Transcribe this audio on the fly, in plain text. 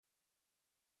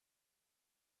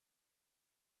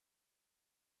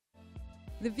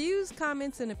The views,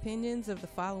 comments, and opinions of the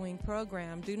following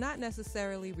program do not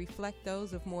necessarily reflect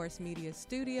those of Morris Media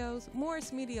Studios,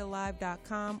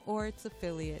 MorrisMediaLive.com, or its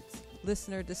affiliates.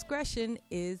 Listener discretion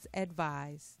is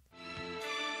advised.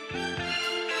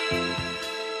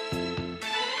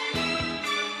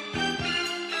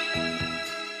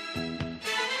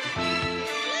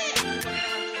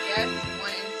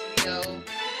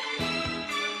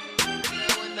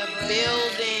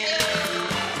 Building.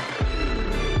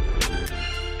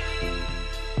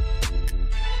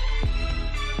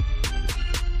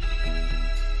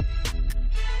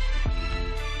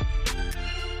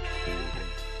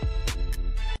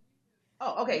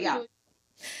 Oh, okay, yeah.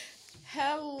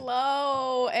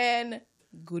 Hello and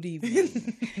good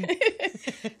evening.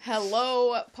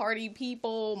 Hello, party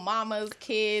people, mamas,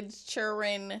 kids,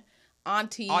 children,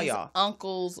 aunties, All y'all.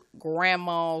 uncles,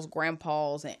 grandmas,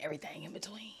 grandpas, and everything in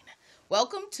between.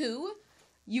 Welcome to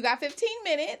You Got 15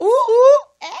 Minutes. Ooh.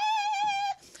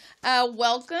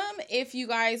 Welcome. If you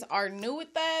guys are new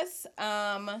with us,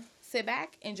 sit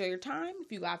back, enjoy your time.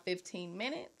 If you got 15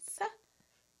 minutes,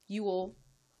 you will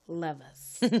love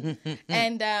us.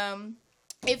 And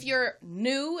if you're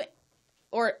new,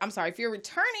 or I'm sorry, if you're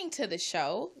returning to the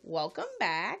show, welcome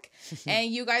back. And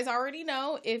you guys already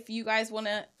know, if you guys want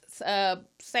to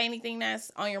say anything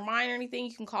that's on your mind or anything,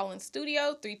 you can call in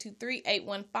studio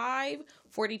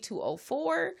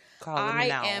 323-815-4204.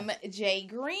 I am Jay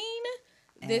Green.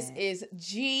 This is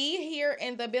G here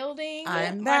in the building.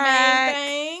 I'm my back.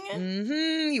 main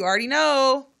thing. You already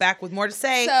know. Back with more to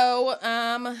say. So,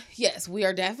 yes, we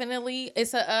are definitely,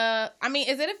 it's a, I mean,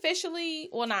 is it officially,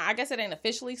 well, not, I guess it ain't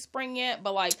officially spring yet,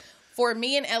 but like, for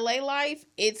me in LA life,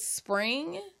 it's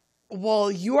spring.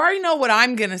 Well, you already know what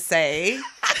I'm going to say.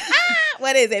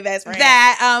 What is it, best friend?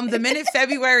 That the minute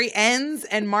February ends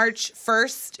and March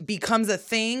 1st becomes a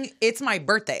thing, it's my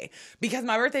birthday. Because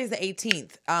my birthday is the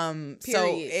 18th. So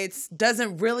it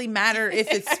doesn't really matter if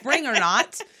it's spring or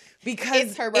not. Because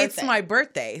it's her birthday. It's my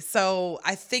birthday. So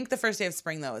I think the first day of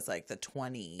spring, though, is like the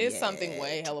 20th. It's something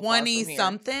way hella 20 far from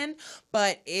something.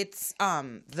 But it's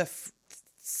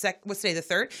what's today, the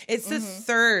 3rd? It's the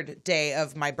 3rd day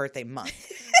of my birthday month.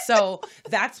 So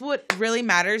that's what really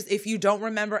matters. If you don't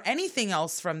remember anything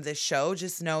else from this show,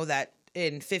 just know that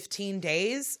in 15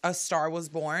 days, a star was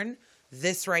born.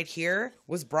 This right here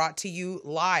was brought to you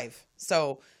live.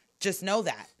 So just know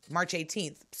that. March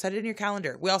 18th. Set it in your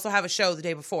calendar. We also have a show the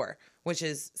day before, which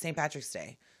is St. Patrick's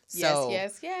Day. So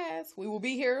yes. We will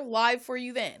be here live for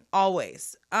you then.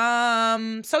 Always.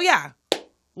 So yeah,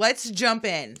 let's jump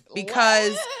in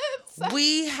because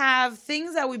we have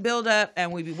things that we build up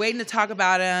and we be waiting to talk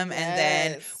about them. And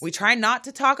then we try not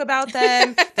to talk about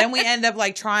them. Then we end up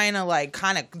like trying to like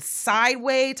kind of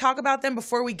sideway talk about them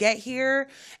before we get here.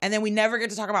 And then we never get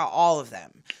to talk about all of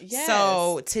them. Yes.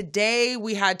 So today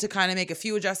we had to kind of make a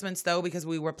few adjustments though, because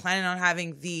we were planning on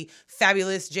having the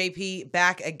fabulous JP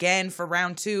back again for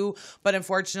round 2. But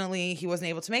unfortunately he wasn't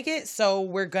able to make it. So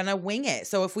we're going to wing it.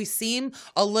 So if we seem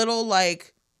a little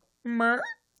like,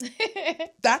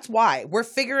 that's why. We're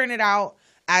figuring it out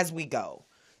as we go.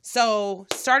 So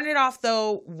starting it off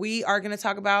though, we are going to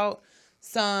talk about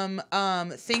some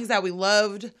things that we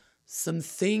loved, some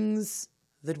things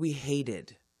that we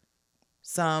hated,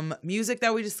 some music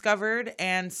that we discovered,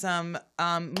 and some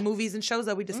movies and shows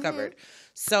that we discovered.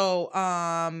 So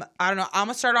I don't know. I'm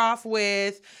going to start off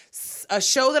with a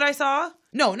show that I saw.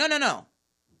 No.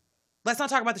 Let's not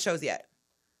talk about the shows yet.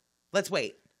 Let's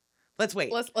wait. Let's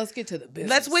get to the business.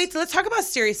 Let's wait. Let's talk about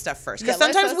serious stuff first. Because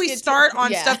sometimes we start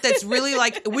on stuff that's really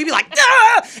like, we be like,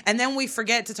 ah! And then we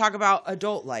forget to talk about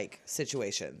adult-like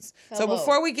situations. So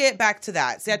before we get back to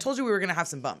that, see, I told you we were going to have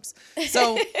some bumps.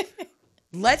 So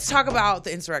let's talk about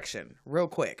the insurrection real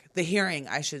quick. The hearing,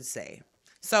 I should say.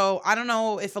 So I don't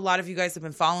know if a lot of you guys have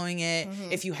been following it.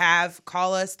 If you have,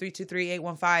 call us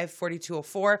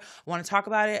 323-815-4204. I want to talk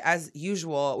about it as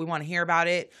usual. We want to hear about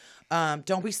it.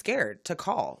 Don't be scared to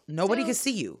call. Nobody can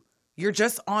see you. You're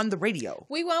just on the radio.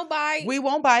 We won't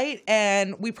bite,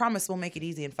 and we promise we'll make it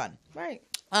easy and fun. Right.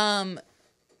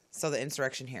 So the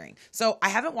insurrection hearing. So I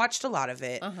haven't watched a lot of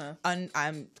it.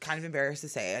 I'm kind of embarrassed to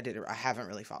say I haven't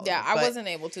really followed it. I wasn't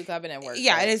able to because I've been at work.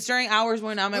 Yeah, and it's during hours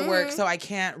when I'm at work, so I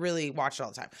can't really watch it all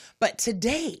the time. But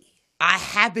today, I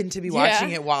happened to be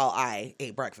watching it while I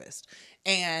ate breakfast.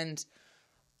 And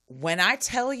when I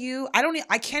tell you,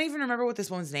 I can't even remember what this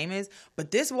woman's name is,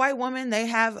 but this white woman they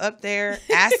have up there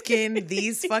asking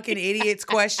these fucking idiots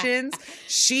questions,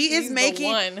 she's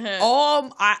making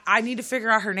I need to figure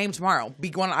out her name tomorrow.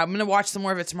 I'm going to watch some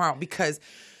more of it tomorrow because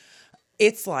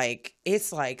it's like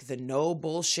the no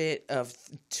bullshit of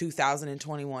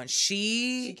 2021.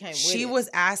 She was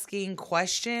asking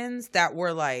questions that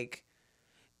were like,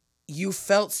 you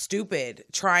felt stupid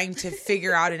trying to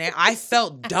figure out an answer. I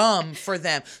felt dumb for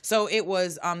them. So it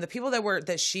was the people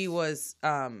that she was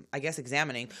I guess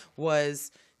examining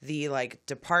was the like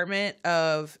Department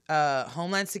of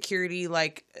Homeland Security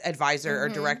like advisor or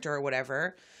director or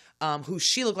whatever. Who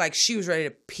she looked like she was ready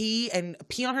to pee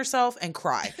on herself and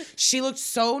cry. She looked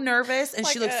so nervous and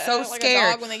she looked so scared. Like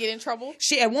a dog when they get in trouble.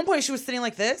 At one point she was sitting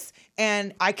like this,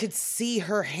 and I could see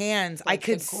her hands. Like I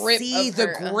could see the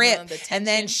grip. The and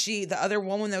then the other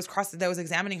woman that was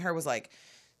examining her was like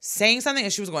saying something,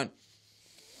 and she was going.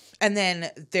 And then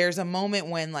there's a moment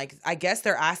when, like, I guess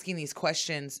they're asking these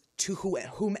questions to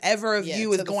whomever of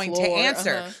you is going to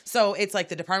answer. So it's like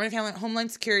the Department of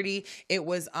Homeland Security. It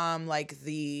was like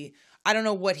I don't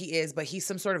know what he is, but he's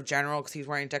some sort of general because he's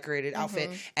wearing a decorated outfit,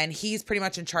 and he's pretty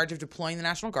much in charge of deploying the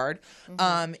National Guard.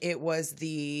 It was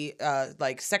the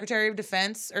like Secretary of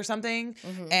Defense or something,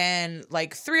 and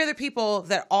like 3 other people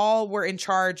that all were in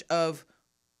charge of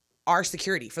our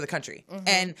security for the country.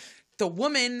 And the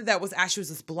woman that was asked, she was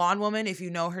this blonde woman. If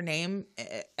you know her name,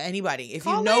 anybody, if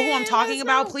you know who I'm talking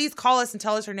about, please call us and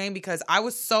tell us her name, because I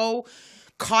was so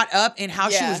caught up in how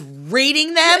she was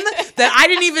rating them that I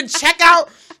didn't even check out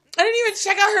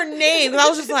her name. I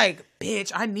was just like,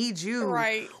 bitch, I need you.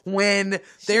 Right. When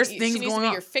there's things going on. She needs to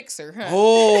be your fixer, huh?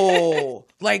 Oh,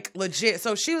 like legit.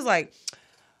 So she was like,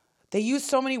 they used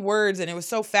so many words and it was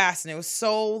so fast and it was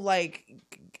so like,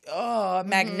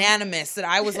 magnanimous that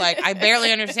I was like, I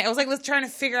barely understand. I was like, let's try to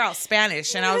figure out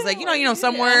Spanish. And I was like, you know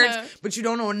some words, but you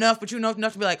don't know enough, but you know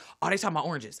enough to be like, oh, they talking about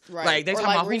oranges. Right. Like, they talking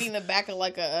about reading the back of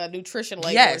like a nutrition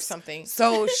label or something.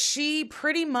 So she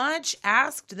pretty much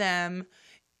asked them,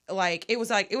 like, it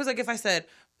was like if I said,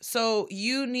 so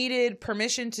you needed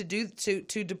permission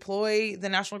to deploy the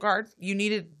National Guard? You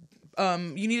needed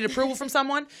approval from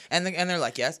someone? And they're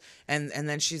like, yes. And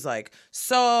then she's like,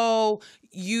 so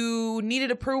you needed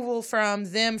approval from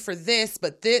them for this,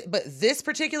 but this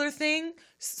particular thing,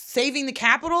 saving the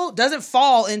Capitol, doesn't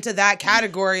fall into that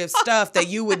category of stuff that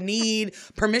you would need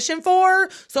permission for.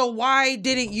 So why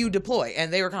didn't you deploy?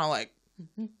 And they were kind of like,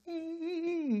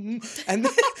 and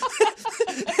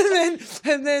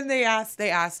then they asked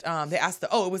it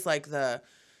was like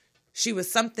she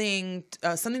was something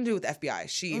to do with the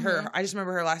FBI. I just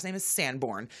remember her last name is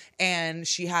Sanborn, and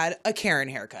she had a Karen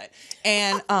haircut,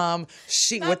 and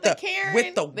she with the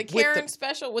Karen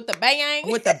special with the bang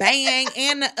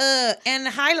and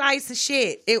highlights and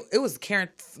shit. It was Karen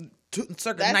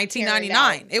circa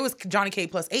 1999. It was Johnny K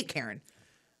plus 8 Karen.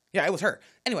 Yeah, it was her.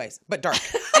 Anyways, but dark.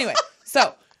 Anyway,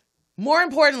 so more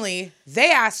importantly,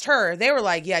 they asked her. They were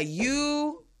like, "Yeah,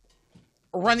 you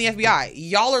run the FBI.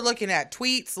 Y'all are looking at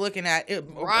tweets, looking at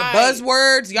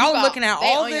buzzwords. Y'all are looking at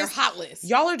all this. Your hot list.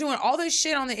 Y'all are doing all this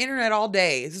shit on the internet all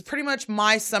day. This is pretty much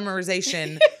my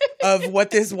summarization of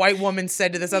what this white woman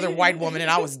said to this other white woman, and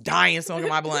I was dying smoking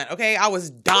my blunt. Okay, I was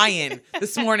dying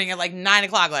this morning at like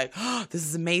 9:00. Like, oh, this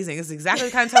is amazing. This is exactly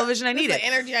the kind of television I needed. This is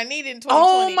the energy I needed in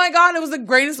 2020. Oh my god, it was the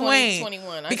greatest way.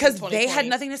 2021 because they had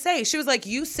nothing to say. She was like,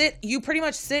 you pretty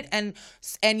much sit and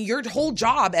your whole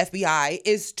job, FBI,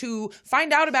 is to find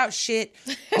out about shit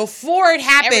before it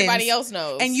happens. Everybody else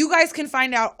knows. And you guys can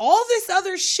find out all this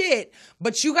other shit,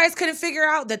 but you guys couldn't figure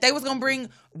out that they was going to bring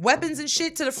weapons and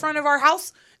shit to the front of our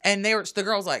house. And the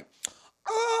girl's like,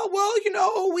 oh, well,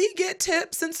 we get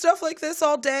tips and stuff like this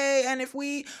all day. And if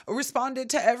we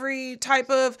responded to every type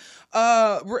of,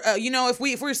 if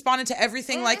we responded to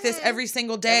everything like this every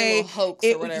single day, hoax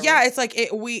or whatever. Yeah, it's like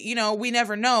we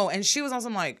never know. And she was also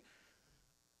like,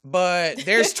 but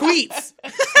there's tweets.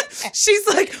 She's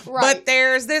like, but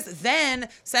there's this. Then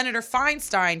Senator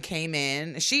Feinstein came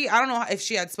in. I don't know if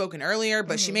she had spoken earlier,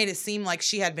 but she made it seem like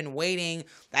she had been waiting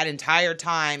that entire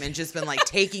time and just been like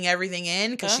taking everything in,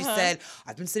 because she said,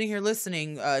 I've been sitting here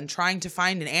listening and trying to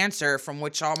find an answer from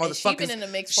which all motherfuckers she's been in the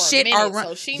mix for a minute,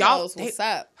 so she knows what's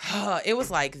up. It was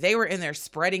like they were in there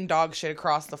spreading dog shit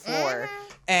across the floor.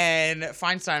 And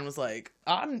Feinstein was like,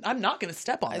 I'm not going to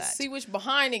step on that. I see which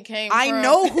behind it came from.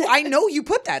 I know you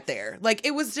put that there. Like,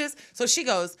 it was just, so she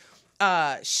goes,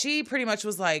 she pretty much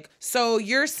was like, so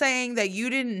you're saying that you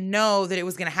didn't know that it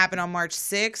was going to happen on March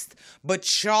 6th,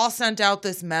 but y'all sent out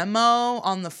this memo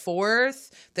on the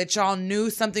 4th that y'all knew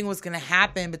something was going to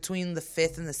happen between the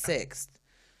 5th and the 6th.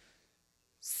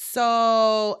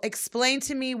 So explain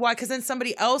to me why, because then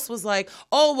somebody else was like,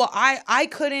 oh, well, I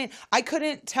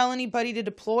couldn't tell anybody to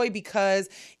deploy because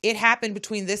it happened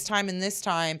between this time and this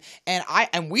time.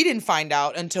 And we didn't find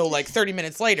out until like 30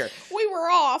 minutes later. We were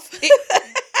off.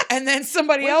 And then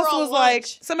somebody else was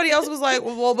like,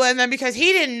 well, but and then because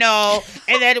he didn't know,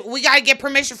 and then we got to get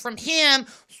permission from him.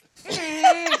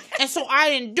 And so I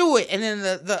didn't do it. And then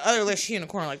the other lady, she in the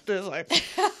corner like this, like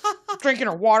drinking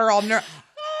her water all nervous.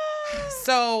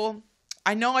 So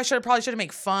I know I probably should have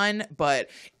made fun, but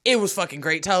it was fucking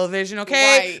great television,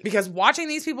 okay? Right. Because watching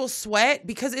these people sweat,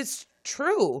 because it's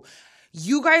true.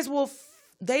 You guys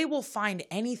they will find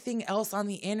anything else on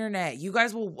the internet. You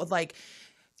guys will like...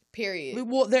 Period.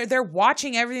 Well, they're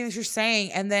watching everything that you're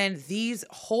saying, and then these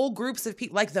whole groups of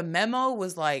people, like the memo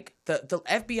was like the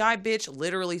FBI bitch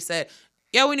literally said,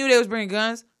 "Yeah, we knew they was bringing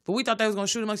guns, but we thought they was gonna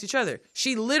shoot amongst each other."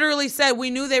 She literally said,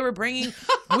 "We knew they were bringing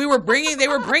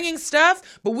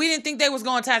stuff, but we didn't think they was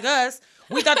gonna attack us.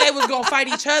 We thought they was gonna fight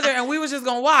each other, and we was just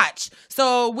gonna watch.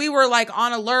 So we were like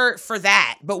on alert for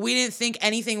that, but we didn't think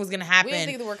anything was gonna happen. We didn't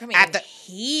think they were coming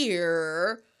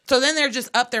here." So then they're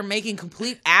just up there making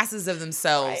complete asses of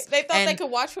themselves. Right. They thought they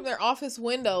could watch from their office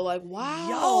window. Like,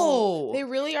 wow. They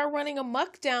really are running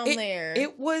amok down there.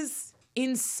 It was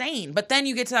insane. But then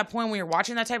you get to that point when you're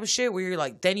watching that type of shit where you're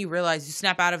like, then you realize you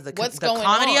snap out of the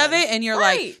comedy of it. And you're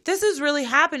like, this is really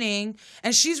happening.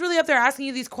 And she's really up there asking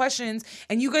you these questions.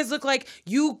 And you guys look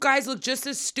just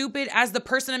as stupid as the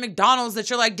person at McDonald's that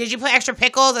you're like, did you put extra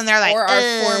pickles? And they're like, or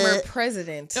our former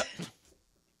president.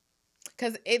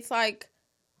 Because it's like,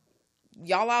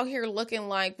 y'all out here looking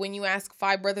like when you ask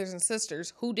 5 brothers and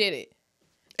sisters, who did it?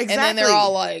 Exactly. And then they're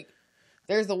all like,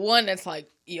 there's the one that's like,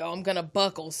 yo, I'm going to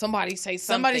buckle. Somebody say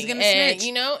something. Somebody's going to snitch.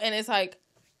 You know? And it's like,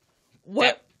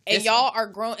 what? And y'all are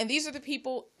grown. And these are the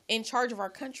people in charge of our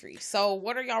country. So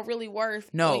what are y'all really worth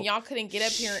when y'all couldn't get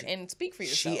up here and speak for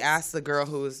yourself? She asked the girl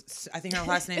who was, I think her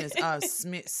last name is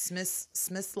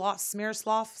Smirsloff,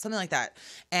 something like that.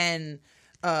 And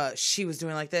she was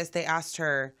doing like this. She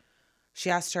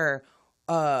asked her,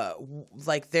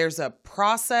 like there's a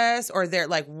process or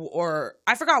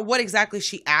I forgot what exactly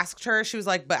she asked her. She was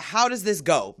like, but how does this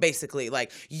go? Basically,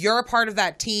 like, you're a part of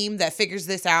that team that figures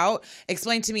this out.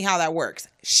 Explain to me how that works.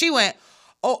 She went,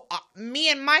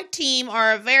 me and my team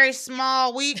are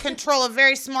we control a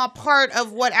very small part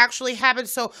of what actually happened.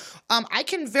 So, I'm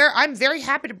very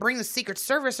happy to bring the Secret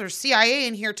Service or CIA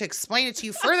in here to explain it to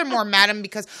you furthermore, madam,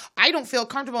 because I don't feel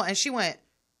comfortable. And she went,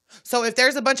 so if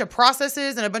there's a bunch of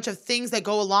processes and a bunch of things that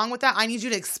go along with that, I need you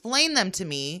to explain them to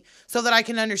me so that I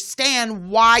can understand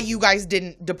why you guys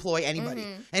didn't deploy anybody.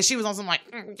 Mm-hmm. And she was on some like,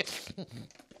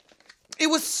 it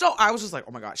was so, I was just like,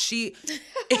 oh my God,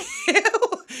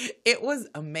 it was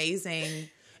amazing.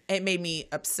 It made me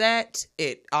upset.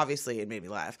 It made me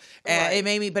laugh. And right. It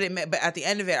made me, but at the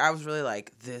end of it, I was really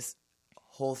like, this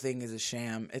whole thing is a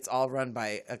sham. It's all run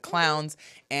by clowns,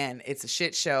 and it's a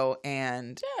shit show.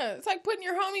 And yeah, it's like putting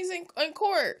your homies in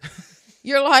court.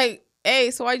 You're like, hey,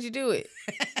 so why'd you do it?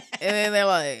 And then they're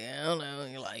like, I don't know.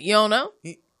 And you're like, you don't know?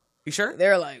 You sure?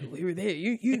 They're like, we were there.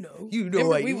 You know.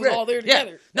 Remember, we were all there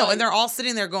together. Yeah. No, and they're all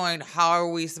sitting there going, how are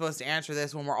we supposed to answer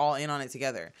this when we're all in on it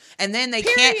together? And then they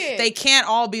can't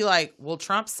all be like, well,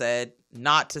 Trump said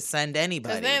not to send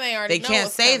anybody. Then they can't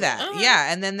say coming. that.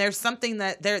 Yeah, and then there's something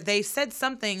that they said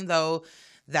something though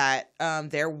that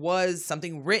there was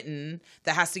something written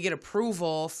that has to get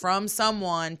approval from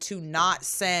someone to not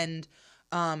send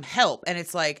help. And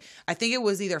it's like, I think it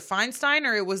was either Feinstein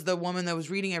or it was the woman that was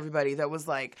reading everybody that was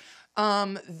like, she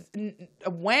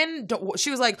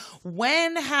was like,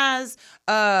 when has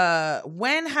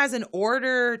an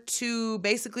order to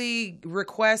basically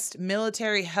request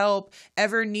military help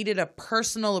ever needed a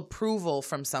personal approval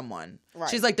from someone? Right.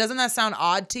 She's like, doesn't that sound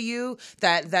odd to you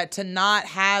that to not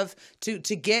have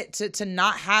to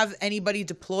not have anybody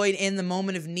deployed in the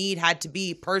moment of need had to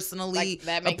be personally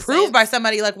approved by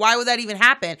somebody? Like, why would that even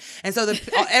happen? And so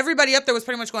everybody up there was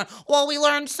pretty much going, well, we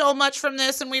learned so much from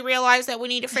this and we realized that we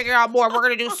need to figure out more. We're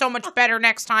going to do so much better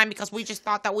next time because we just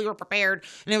thought that we were prepared.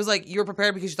 And it was like, you were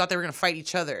prepared because you thought they were going to fight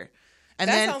each other. And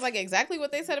that sounds like exactly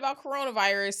what they said about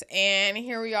coronavirus, and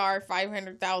here we are,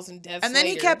 500,000 deaths. And then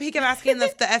later. he kept asking the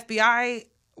FBI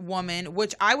woman,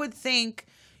 which I would think,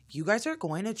 you guys are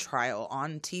going to trial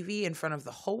on TV in front of the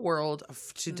whole world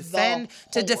to defend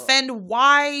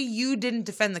why you didn't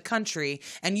defend the country,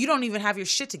 and you don't even have your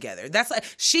shit together. That's like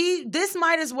this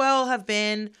might as well have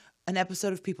been an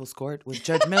episode of People's Court with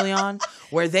Judge Million,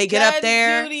 where they get up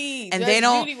there and they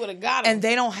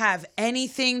don't have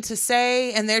anything to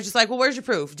say, and they're just like, well, where's your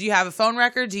proof? Do you have a phone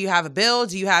record? Do you have a bill?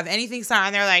 Do you have anything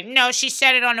signed? And they're like, no, she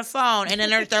said it on the phone. And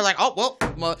then they're like, oh,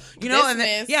 well, you know, and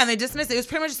they dismissed it. It was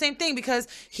pretty much the same thing because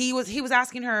he was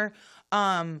asking her,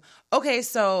 Okay,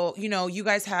 so, you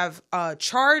guys have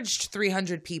charged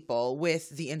 300 people with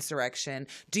the insurrection.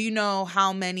 Do you know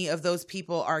how many of those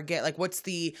people what's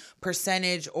the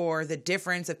percentage or the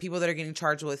difference of people that are getting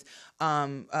charged with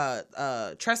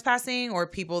trespassing, or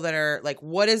people that are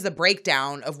what is the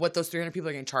breakdown of what those 300 people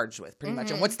are getting charged with, pretty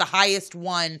much? And what's the highest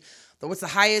one? What's the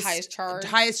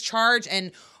highest charge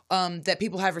and that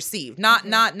people have received?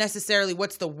 Not necessarily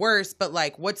what's the worst, but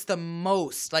what's the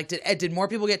most? Did more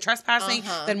people get trespassing?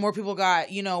 Then more people got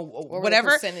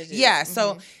whatever. Yeah.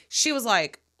 So she was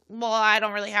like, well, I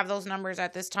don't really have those numbers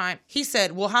at this time. He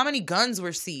said, well, how many guns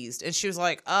were seized? And she was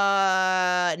like,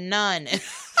 none.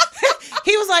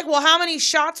 He was like, well, how many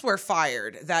shots were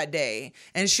fired that day?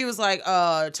 And she was like,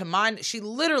 she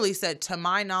literally said, to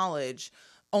my knowledge,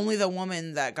 only the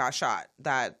woman that got shot,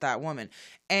 that woman.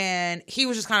 And he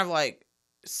was just kind of like,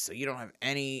 so you don't have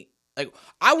any,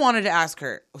 I wanted to ask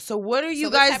her, so what are you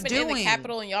guys doing? In the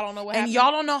Capitol and y'all don't know what happened? And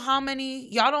y'all don't know how many,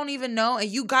 y'all don't even know. And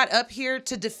you got up here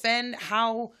to defend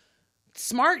how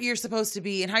smart you're supposed to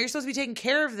be and how you're supposed to be taking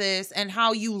care of this and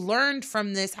how you learned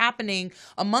from this happening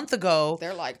a month ago.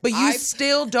 They're like, but you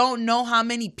still don't know how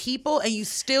many people, and you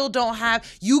still don't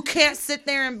you can't sit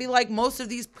there and be like, most of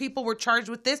these people were charged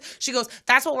with this. She goes,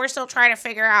 that's what we're still trying to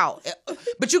figure out.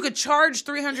 But you could charge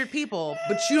 300 people,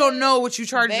 but you don't know what you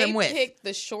charge them with. They picked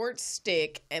the short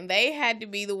stick, and they had to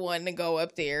be the one to go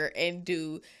up there and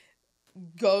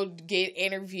go get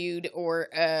interviewed, or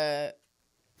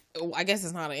I guess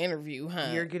it's not an interview, huh?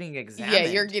 You're getting examined. Yeah,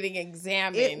 you're getting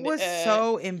examined. It was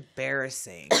so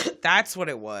embarrassing. That's what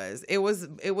it was. It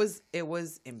was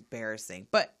embarrassing.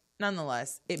 But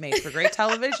nonetheless, it made for great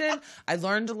television. I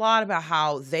learned a lot about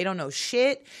how they don't know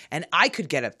shit, and I could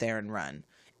get up there and run.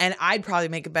 And I'd probably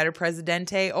make a better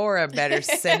presidente, or a better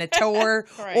senator,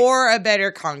 right, or a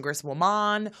better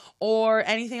congresswoman, or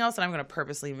anything else that I'm going to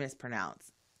purposely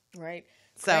mispronounce. Right.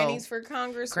 So, Grannies for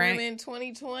Congresswomen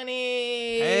 2020.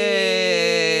 Hey.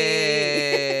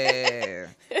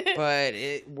 But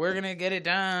we're going to get it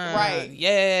done. Right.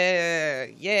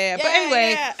 Yeah. But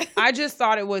anyway, I just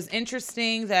thought it was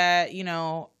interesting that,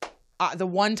 the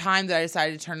one time that I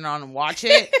decided to turn it on and watch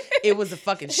it, it was a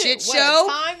fucking shit show. What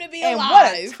a time to be and alive.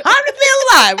 What a time to be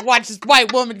alive. Watch this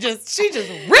white woman she just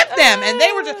ripped them. And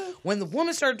they were when the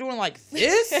woman started doing like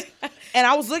this, and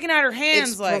I was looking at her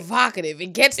hands, it's provocative.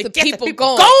 It gets the people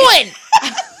going.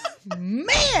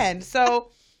 Man. So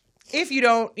if you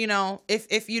don't,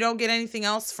 if you don't get anything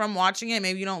else from watching it,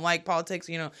 maybe you don't like politics,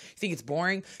 you think it's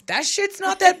boring. That shit's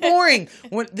not that boring.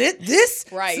 When this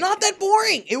right. It's not that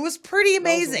boring. It was pretty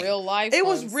amazing. Real life. It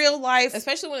was real life.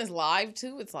 Especially when it's live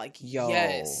too. It's like,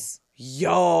 yes.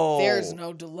 There's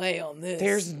no delay on this.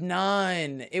 There's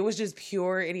none. It was just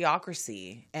pure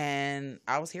idiocracy, and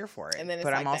I was here for it. And then it's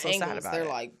but I'm also angles, sad about they're it.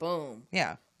 They're like, boom.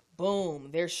 Yeah. Boom.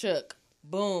 They're shook.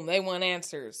 Boom. They want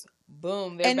answers.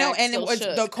 Boom. They're and back no, and still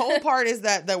shook. The cool part is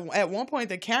that at one point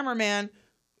the cameraman,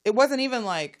 it wasn't even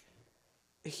like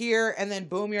here and then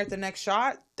boom, you're at the next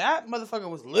shot. That motherfucker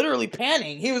was literally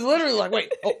panning. He was literally like,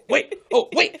 wait,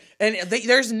 and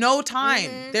there's no time.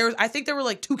 Mm-hmm. I think there were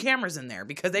like 2 cameras in there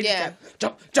because they just kept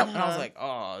jump, and I was like,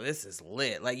 oh, this is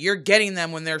lit. Like, you're getting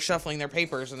them when they're shuffling their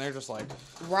papers and they're just like,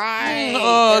 right.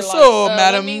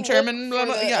 Madam Chairman, blah,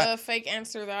 blah, yeah, fake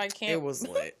answer that I can't. It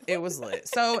was lit.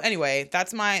 So anyway,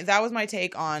 that was my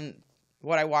take on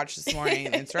what I watched this morning,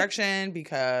 Insurrection,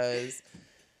 because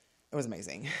it was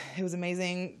amazing. It was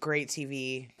amazing, great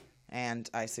TV. And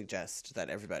I suggest that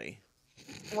everybody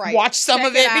watch some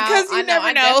of it because you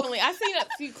never know. I've seen a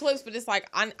few clips, but it's like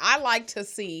I like to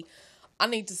see. I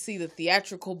need to see the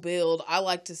theatrical build. I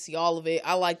like to see all of it.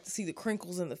 I like to see the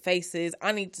crinkles in the faces.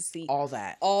 I need to see all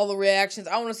that, all the reactions.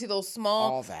 I want to see those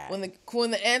small. All that. When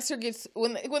the answer gets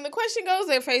when the question goes,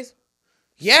 their face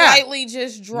slightly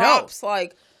just drops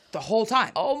like. The whole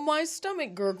time. Oh, my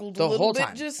stomach gurgled a little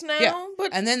bit just now. Yeah.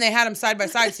 But and then they had them side by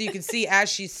side so you can see as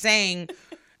she's saying,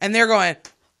 and they're going.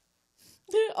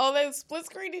 Oh, they split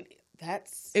screened.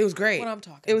 It was great. What I'm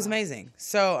talking about. It was amazing.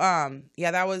 So,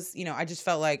 that was, I just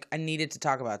felt like I needed to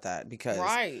talk about that because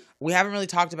we haven't really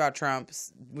talked about Trump.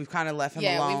 We've kind of left him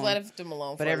alone. Yeah, we've left him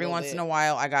alone. But every once in a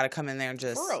while, I got to come in there and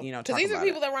just, talk about it. Because these are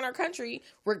people that run our country,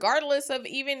 regardless of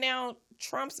even now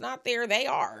Trump's not there, they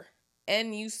are.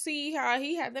 And you see how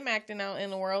he had them acting out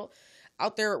in the world,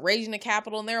 out there raising the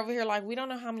Capitol, and they're over here like, we don't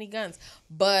know how many guns.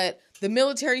 But the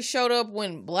military showed up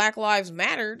when Black Lives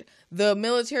Mattered. The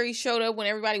military showed up when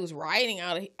everybody was rioting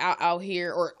out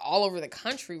here, or all over the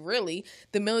country, really.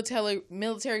 The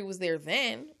military was there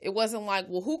then. It wasn't like,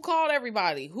 well, who called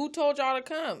everybody? Who told y'all to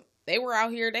come? They were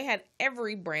out here. They had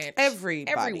every branch.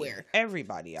 Everywhere.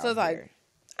 Everybody out so it's here.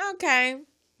 Like, okay.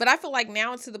 But I feel like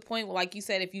now it's to the point where, like you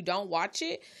said, if you don't watch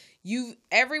it,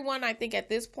 everyone I think at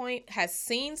this point has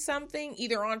seen something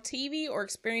either on TV or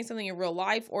experienced something in real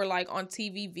life or like on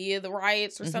TV via the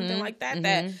riots or something like that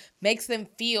that makes them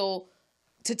feel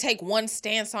to take one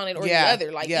stance on it or the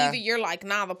other. Like either you're like,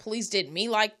 nah, the police did me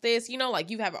like this, you know, like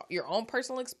you have your own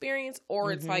personal experience,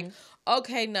 or it's like,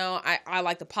 okay, no, I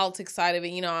like the politics side of it,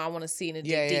 you know, I want to see it in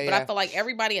deep. But I feel like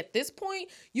everybody at this point,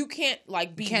 you can't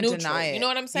like be neutral. Deny it. You know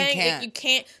what I'm saying? You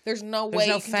can't. There's no way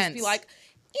you can just be like,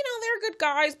 you know, they're good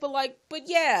guys, but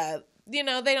yeah, you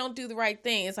know, they don't do the right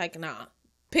thing. It's like, nah,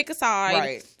 pick a side.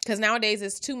 Right. Because nowadays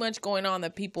it's too much going on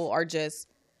that people are just,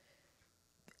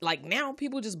 like, now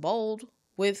people just bold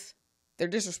with their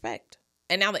disrespect.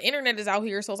 And now the internet is out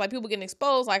here, so it's like people getting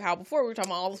exposed, like how before we were talking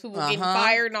about all those people getting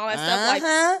fired and all that stuff. Like,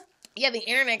 yeah, the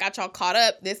internet got y'all caught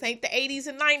up. This ain't the 80s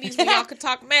and 90s when y'all could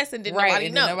talk mess and nobody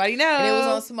know. Nobody know. And it was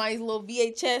on somebody's little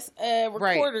VHS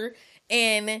recorder. Right.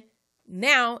 And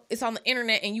now it's on the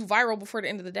internet and you viral before the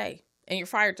end of the day. And you're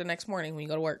fired the next morning when you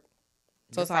go to work.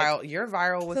 So you're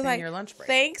viral within your lunch break.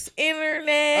 Thanks,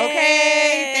 internet.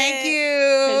 Okay, thank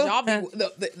you. Because y'all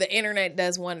the internet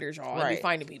does wonders, y'all. Right. And you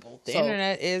finding people. The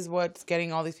internet is what's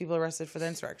getting all these people arrested for the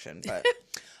insurrection. But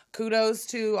kudos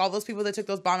to all those people that took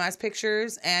those bomb-ass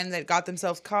pictures and that got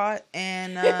themselves caught.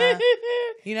 And,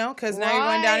 you know, because now you're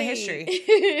going down in history.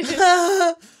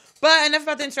 But enough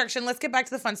about the instruction. Let's get back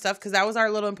to the fun stuff, because that was our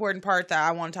little important part that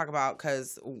I want to talk about,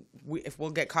 because if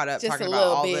we'll get caught up talking about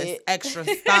all this extra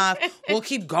stuff, we'll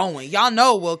keep going. Y'all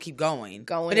know we'll keep going.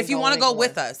 But if you want to go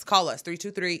with us, call us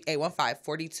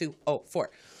 323-815-4204.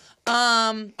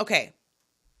 Okay.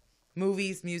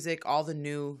 Movies, music, all the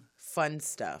new fun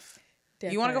stuff.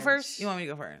 You want to go first? You want me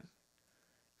to go first?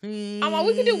 We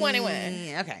can do one and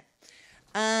one. Okay.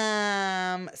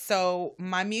 So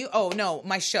my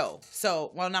show.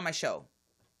 So, well, not my show.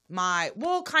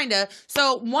 Kinda.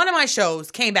 So one of my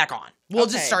shows came back on. We'll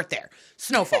just start there.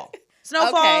 Snowfall.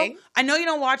 Okay. I know you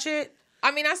don't watch it.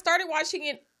 I mean, I started watching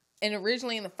it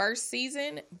originally in the first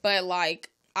season, but like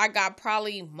I got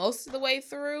probably most of the way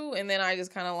through, and then I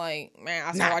just kind of like, man,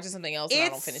 I started watching something else and I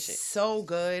don't finish it. It's so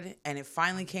good, and it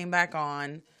finally came back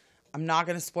on. I'm not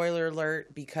going to spoiler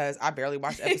alert because I barely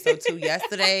watched episode 2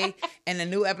 yesterday, and the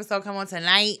new episode come on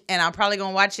tonight, and I'm probably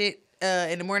going to watch it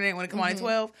in the morning when it come on at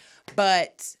 12.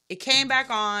 But it came back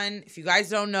on. If you guys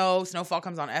don't know, Snowfall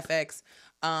comes on FX.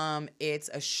 It's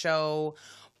a show.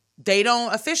 They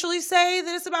don't officially say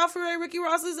that it's about Ricky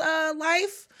Ross's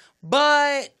life,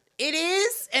 but it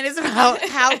is, and it's about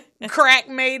how crack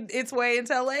made its way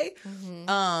into LA.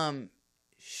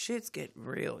 Shit's get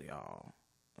real, y'all.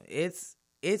 It's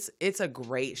a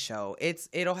great show.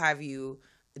 It'll have you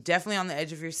definitely on the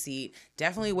edge of your seat,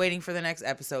 definitely waiting for the next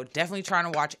episode, definitely trying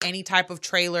to watch any type of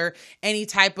trailer, any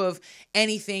type of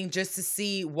anything just to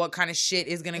see what kind of shit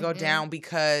is going to go down,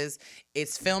 because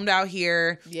it's filmed out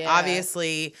here,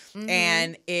 obviously,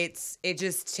 and it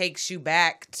just takes you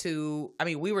back to, I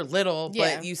mean, we were little,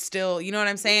 but you still, you know what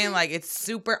I'm saying? Like, it's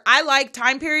super, I like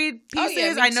time period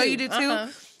pieces. I know you do too.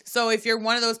 So if you're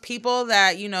one of those people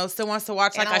that, you know, still wants to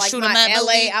watch like a shoot 'em up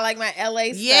movie. I like my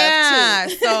LA stuff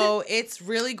too. So it's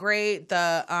really great.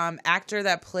 The actor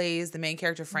that plays the main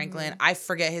character, Franklin, I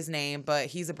forget his name, but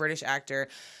he's a British actor.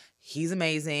 He's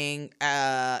amazing.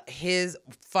 His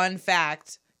fun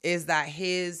fact is that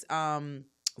his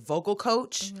vocal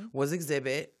coach was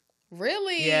Exhibit.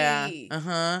 Really? Yeah.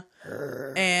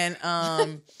 And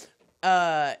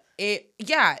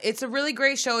it's a really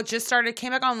great show. It just started,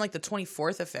 came back on like the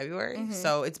 24th of February.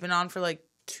 So it's been on for like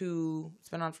 2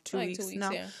 weeks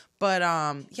now. Yeah. But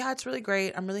it's really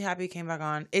great. I'm really happy it came back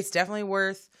on. It's definitely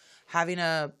worth having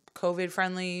a COVID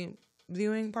friendly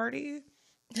viewing party.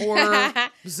 Or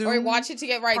Zoom, or watch it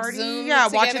together, Zoom. Yeah,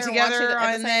 watch it together,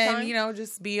 and then you know,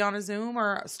 just be on a Zoom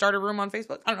or start a room on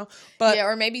Facebook. I don't know, but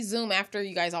or maybe Zoom after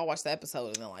you guys all watch the episode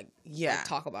and then like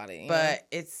talk about it. But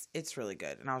it's really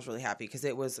good, and I was really happy because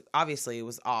it was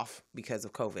off because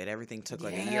of COVID. Everything took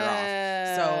like a year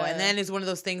off. So and then it's one of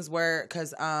those things where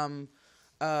because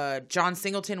John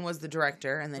Singleton was the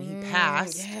director, and then he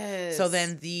passed. Yes. So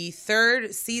then the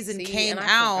third season came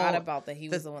out. I forgot about that. He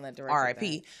was the one that directed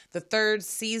R.I.P. The third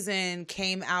season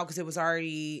came out because it was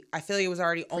already. I feel like it was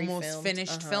already almost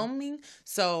finished filming.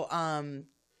 So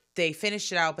they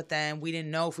finished it out, but then we didn't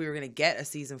know if we were going to get a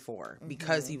season 4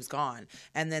 because he was gone.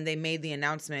 And then they made the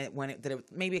announcement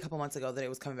maybe a couple months ago that it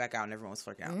was coming back out, and everyone was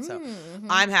freaking out. So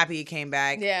I'm happy it came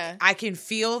back. Yeah, I can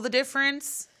feel the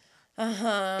difference.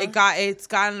 It's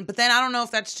gotten, but then I don't know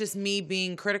if that's just me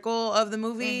being critical of the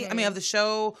movie, of the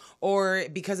show, or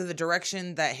because of the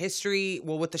direction that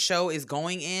what the show is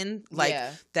going in,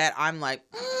 that I'm like,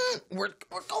 we're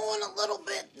going a little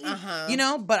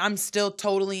bit, but I'm still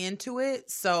totally into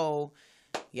it. So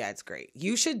yeah, it's great.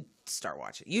 You should start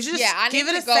watching. You should just give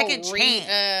it a second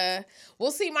chance.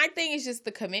 Well, see, my thing is just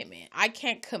the commitment. I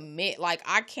can't commit. Like,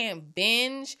 I can't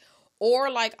binge.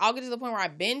 Or, like, I'll get to the point where I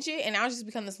binge it, and I'll just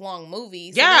become this long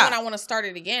movie. So then when I want to start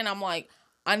it again, I'm like,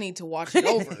 I need to watch it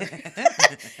over.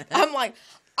 I'm like,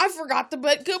 I forgot the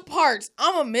good parts.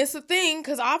 I'm going to miss a thing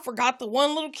because I forgot the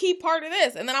one little key part of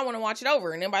this. And then I want to watch it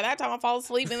over. And then by that time, I fall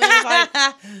asleep. And then it's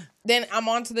like, then I'm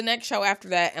on to the next show after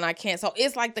that, and I can't. So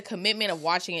it's like the commitment of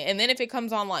watching it. And then if it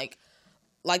comes on, like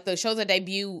the shows that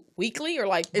debut weekly or,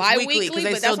 like, bi-weekly. Because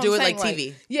they still do it like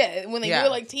TV. Yeah, when they do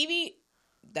it like TV,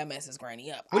 that messes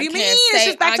Granny up. What do you mean? It's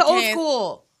just back to old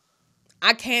school.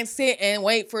 I can't sit and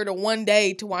wait for the one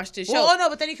day to watch this show. Well, no,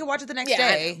 but then you can watch it the next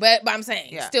day. But I'm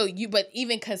saying, still, but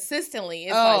even consistently,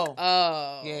 it's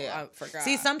I forgot.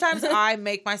 See, sometimes I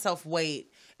make myself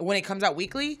wait. When it comes out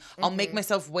weekly, I'll make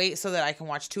myself wait so that I can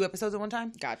watch 2 episodes at one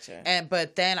time. Gotcha.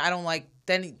 But then I don't like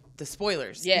the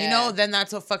spoilers. Yeah. Then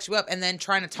that's what fucks you up. And then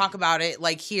trying to talk about it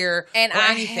like here and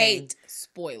I hate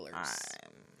spoilers.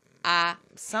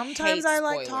 Sometimes I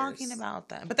like talking about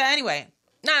them. But anyway.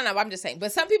 No, I'm just saying.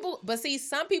 But some people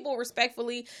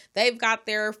respectfully, they've got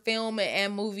their film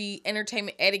and movie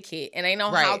entertainment etiquette and they know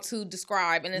how to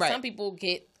describe. And then some people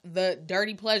get the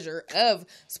dirty pleasure of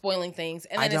spoiling things.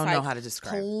 And then I don't know how to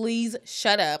describe. Please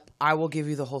shut up. I will give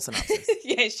you the whole synopsis.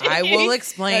 I will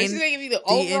explain she's gonna give you the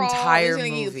overall, entire movie.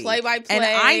 Give you the play-by-play. And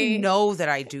I know that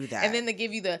I do that. And then they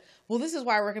give you this is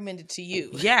why I recommend it to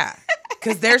you. Yeah.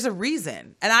 Because there's a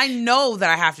reason. And I know that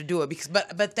I have to do it.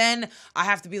 But then I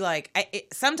have to be like,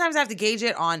 sometimes I have to gauge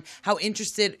it on how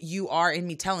interested you are in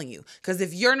me telling you. Because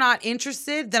if you're not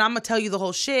interested, then I'm going to tell you the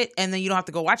whole shit. And then you don't have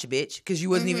to go watch it, bitch. Because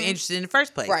you wasn't even interested in the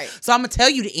first place. Right. So I'm going to tell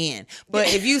you the end. But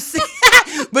if you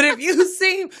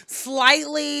seem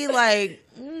slightly like,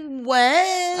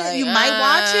 what? You might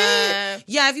watch it?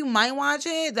 Yeah, if you might watch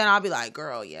it, then I'll be like,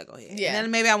 girl, yeah, go ahead. Yeah. And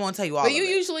then maybe I won't tell you all But you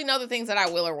usually know the things that I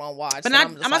will or won't watch. But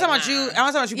I'm not talking about you. I'm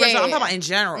not talking about you personally. I'm talking about in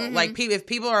general. Like, if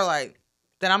people are like,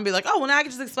 then I'm going to be like, oh, well, now I can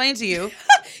just explain to you.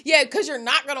 Yeah, because you're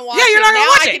not going to watch it. Yeah, you're not going to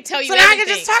watch it. I can tell you so everything. Now I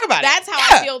can just talk about it. That's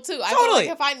how I feel, too. I feel like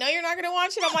if I know you're not going to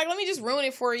watch it, I'm like, let me just ruin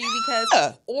it for you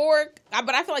because,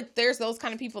 but I feel like there's those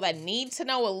kind of people that need to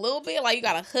know a little bit. Like, you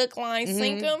got to hook, line,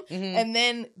 sink them. And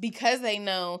then because they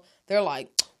know, they're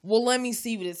like, well, let me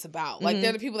see what it's about. Like,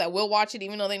 they're the people that will watch it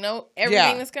even though they know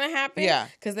everything that's going to happen. Yeah.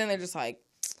 Because then they're just like,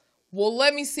 well,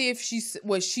 let me see if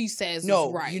what she says is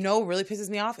right. You know what really pisses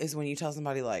me off is when you tell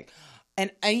somebody like,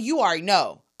 and you already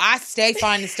know, I stay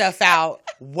finding stuff out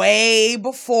way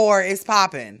before it's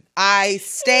popping. I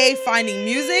stay finding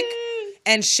music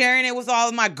and sharing it with all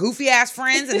of my goofy ass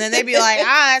friends. And then they be like,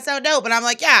 that's so dope. And I'm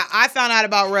like, yeah, I found out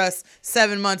about Russ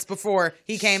 7 months before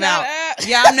he came out.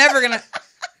 Yeah, I'm never going to.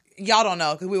 Y'all don't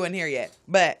know because we weren't here yet.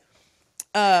 But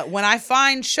when I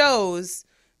find shows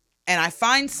and I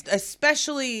find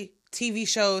especially TV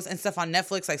shows and stuff on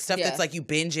Netflix, like stuff that's like you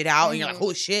binge it out and you're like,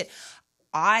 holy shit.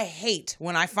 I hate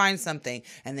when I find something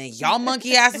and then y'all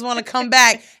monkey asses want to come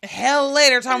back hell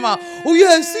later talking about, oh yeah,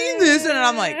 I've seen this. And then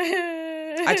I'm like,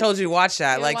 I told you to watch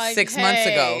that like 6 months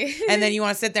ago. And then you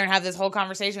want to sit there and have this whole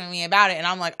conversation with me about it. And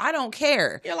I'm like, I don't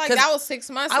care. You're like, that was 6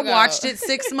 months ago. I watched it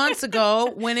 6 months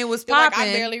ago when it was popping. Like,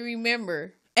 I barely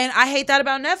remember. And I hate that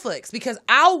about Netflix because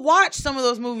I'll watch some of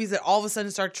those movies that all of a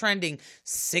sudden start trending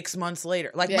 6 months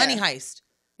later. Like Money Heist.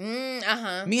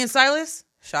 Me and Silas,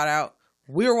 shout out.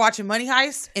 We were watching Money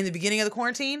Heist in the beginning of the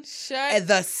quarantine.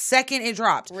 The second it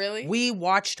dropped. Really? We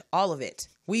watched all of it.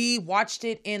 We watched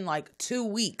it in like 2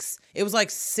 weeks. It was like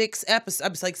 6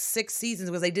 episodes, like 6 seasons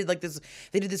because they did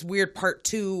this weird part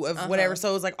 2 of whatever. So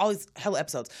it was like all these hella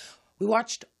episodes. We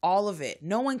watched all of it.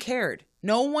 No one cared.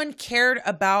 No one cared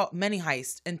about Money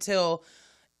Heist until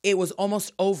it was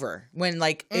almost over, when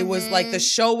like it was like the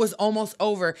show was almost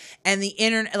over and the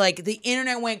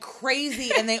internet went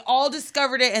crazy and they all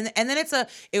discovered it and then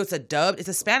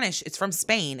it's Spanish, it's from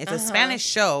Spain. It's a Spanish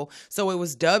show, so it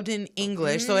was dubbed in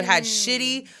English. So it had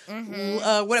shitty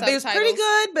it was pretty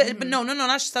good, but no,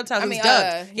 not subtitles. It was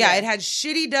dubbed. It had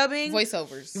shitty dubbing.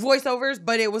 Voiceovers,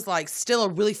 but it was like still a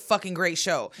really fucking great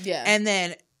show. Yeah. And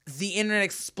then the internet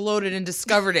exploded and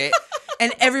discovered it.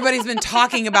 And everybody's been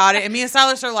talking about it. And me and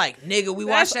Silas are like, nigga, we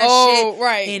watched that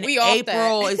shit in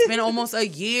April. It's been almost a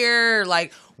year.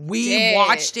 Like, we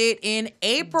watched it in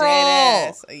April.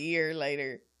 Deadass, a year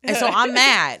later. And so I'm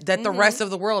mad that the rest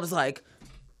of the world is like,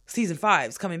 season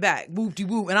 5's coming back. Whoop de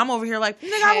whoop. And I'm over here like,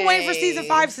 nigga, I've been waiting for season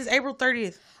 5 since April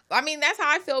 30th. I mean, that's how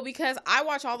I feel because I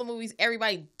watch all the movies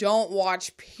everybody don't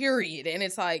watch, period. And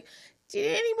it's like,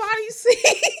 did anybody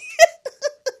see?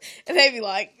 And they be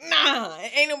like, nah,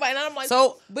 ain't nobody. And I'm like,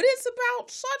 so, but it's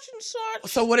about such and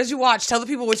such. So what did you watch? Tell the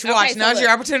people what you watched. So now's your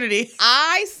opportunity.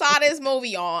 I saw this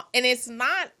movie on, and it's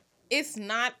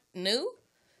not new.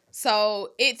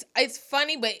 So it's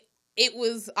funny, but it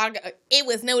was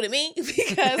new to me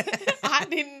because I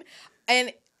didn't.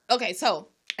 And okay, so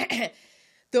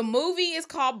the movie is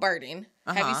called Burden.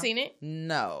 Have you seen it?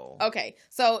 No. Okay,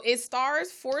 so it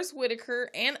stars Forest Whitaker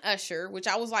and Usher, which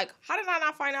I was like, how did I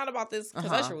not find out about this?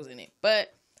 Because Usher was in it,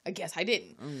 but I guess I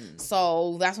didn't.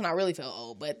 So that's when I really felt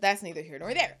old, but that's neither here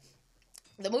nor there.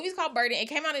 The movie's called Burden. It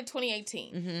came out in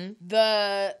 2018.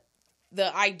 The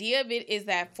idea of it is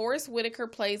that Forest Whitaker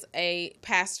plays a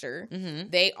pastor.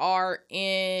 They are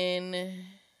in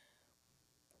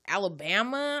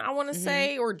Alabama, I want to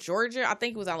say, or Georgia. I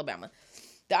think it was Alabama.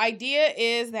 The idea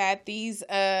is that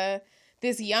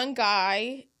this young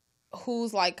guy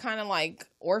who's like kind of like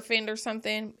orphaned or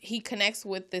something, he connects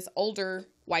with this older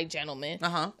white gentleman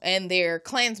and they're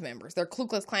Klans members. They're Ku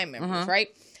Klux Klan members, right?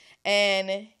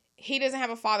 And he doesn't have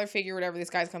a father figure, whatever. This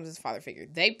guy comes as a father figure.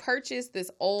 They purchased this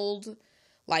old,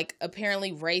 like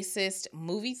apparently racist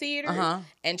movie theater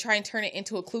and try and turn it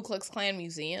into a Ku Klux Klan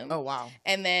museum. Oh, wow.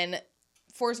 And then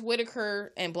Forest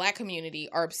Whitaker and black community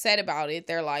are upset about it.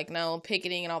 They're like, no,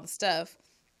 picketing and all the stuff.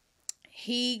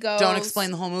 He goes... Don't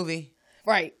explain the whole movie.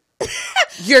 Right.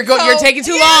 You're taking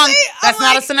too long. That's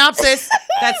not a synopsis.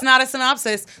 That's not a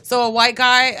synopsis. So a white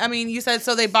guy, I mean, you said,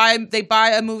 so they buy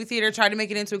a movie theater, try to make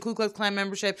it into a Ku Klux Klan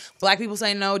membership. Black people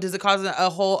say no. Does it cause a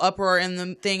whole uproar in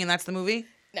the thing and that's the movie?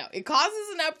 No, it causes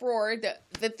an uproar.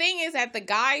 The thing is that the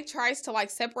guy tries to like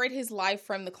separate his life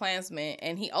from the Klansmen,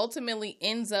 and he ultimately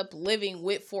ends up living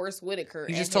with Forest Whitaker.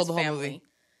 You just told the whole movie.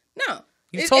 No,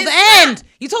 you told the end.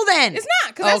 You told the end. It's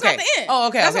not because that's not the end. Oh,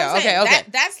 okay, okay.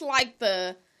 That's like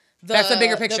that's the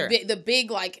bigger picture. The big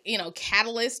like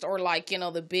catalyst or like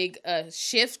the big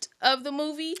shift of the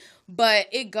movie. But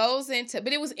it goes into.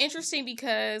 But it was interesting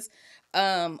because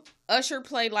Usher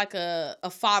played like a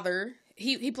father.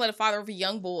 He played a father of a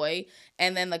young boy,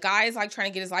 and then the guy is like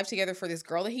trying to get his life together for this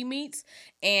girl that he meets,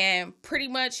 and pretty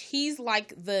much he's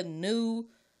like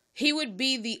he would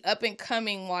be the up and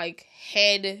coming like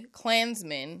head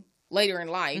Klansman later in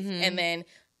life, and then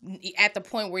at the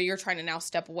point where you're trying to now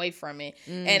step away from it,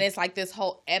 and it's like this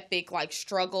whole epic like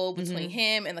struggle between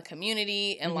him and the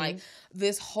community, and like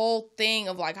this whole thing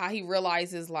of like how he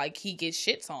realizes like he gets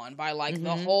shits on by like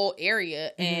the whole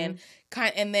area, and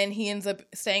then he ends up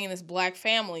staying in this black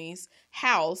family's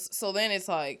house. So then it's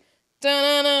like,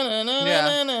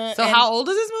 yeah. So how old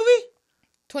is this movie?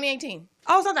 2018.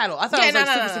 Oh, it's not that old. I thought it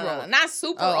was super old. Not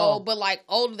super old, but like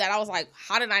old that I was like,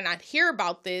 how did I not hear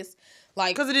about this?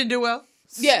 Like, because it didn't do well.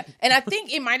 Yeah, and I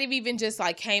think it might have even just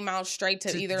like came out straight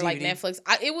to either DVD. Like Netflix.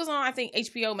 It was on I think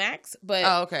HBO Max,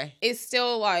 but it's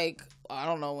still like I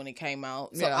don't know when it came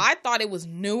out. So I thought it was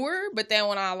newer, but then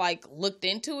when I like looked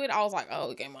into it, I was like,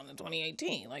 oh, it came out in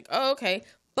 2018. Like, oh, okay.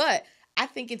 But I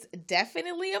think it's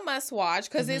definitely a must watch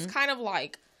because it's kind of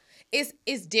like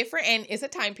it's different and it's a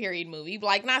time period movie.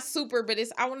 Like not super, but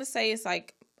I want to say it's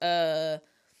like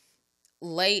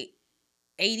late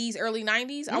 80s, early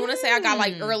 90s. I want to say I got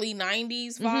like early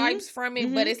 90s vibes from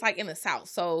it, but it's like in the South.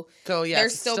 So yeah, they're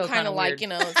still kind of like,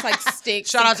 it's like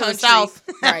sticks. Shout out to the South.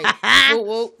 Right.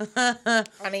 Whoop, whoop.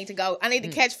 I need to go. I need to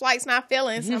catch flights, not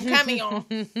feelings. I'm coming on.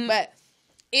 But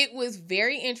it was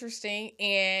very interesting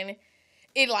and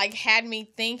it like had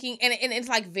me thinking and it's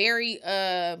like very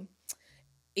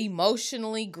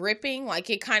emotionally gripping. Like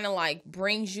it kind of like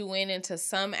brings you into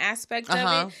some aspect of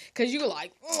it because you're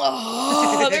like,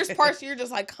 oh, there's parts you're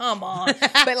just like, come on.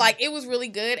 But like it was really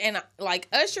good. And like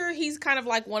Usher, he's kind of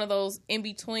like one of those in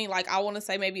between, like I want to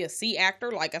say maybe a C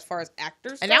actor, like as far as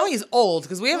actors and now he's old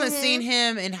because we haven't seen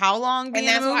him in how long. And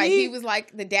that's why he was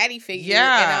like the daddy figure. And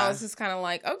I was just kind of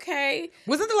like, okay.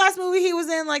 Wasn't the last movie he was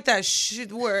in like that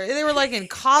shit where they were like in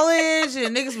college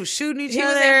and niggas was shooting each other? He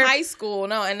was in high school.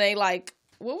 No, and they like,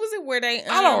 what was it where they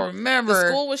I don't remember. The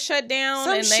school was shut down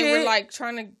and they were like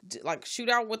trying to like shoot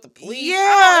out with the police.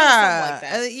 Yeah. Something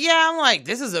like that. Yeah, I'm like,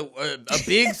 this is a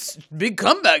big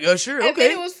comeback, Usher. Okay. And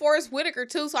then it was Forest Whitaker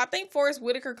too. So I think Forest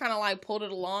Whitaker kind of like pulled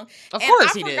it along. Of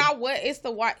course he did. I forgot what it's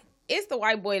the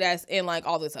white boy that's in like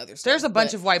all this other stuff. There's a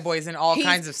bunch of white boys in all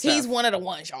kinds of stuff. He's one of the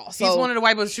ones, y'all. So he's one of the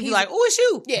white boys who be like, oh, it's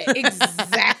you. Yeah,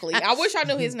 exactly. I wish I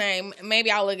knew his name.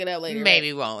 Maybe I'll look it up later.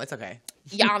 Maybe won't. It's okay.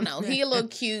 Y'all know. He a little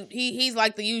cute. He's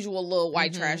like the usual little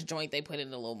white trash joint they put in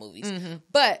the little movies.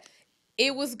 But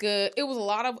It was good. It was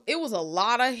a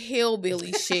lot of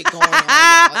hillbilly shit going on.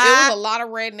 Y'all. It was a lot of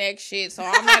redneck shit. So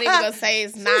I'm not even gonna say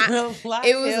it's not.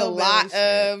 It was a lot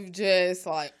of just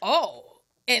like, oh.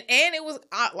 And it was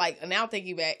like, now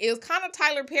thinking back, it was kind of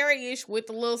Tyler Perry-ish with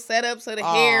the little setups of the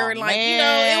hair and like, man. You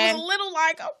know, it was a little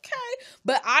like, okay.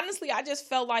 But honestly, I just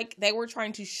felt like they were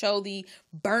trying to show the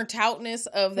burnt outness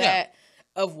of that,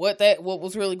 of what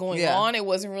was really going on. It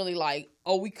wasn't really like,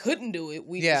 oh, we couldn't do it.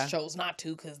 We just chose not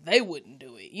to because they wouldn't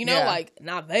do it. You know, like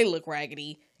now they look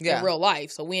raggedy in real life,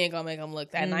 so we ain't gonna make them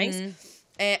look that nice.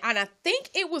 And I think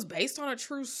it was based on a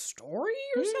true story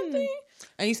or something.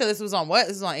 And you said this was on what?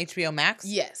 This was on HBO Max?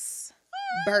 Yes.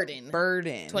 Burden.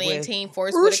 2018.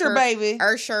 Forrest Usher, Whitaker. baby.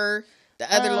 Usher.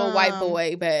 The other little white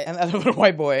boy. And the other little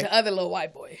white boy. The other little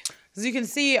white boy. As you can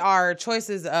see, our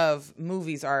choices of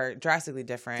movies are drastically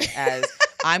different, as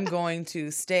I'm going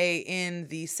to stay in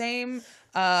the same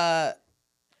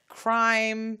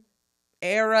crime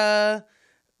era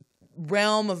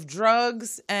realm of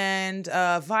drugs and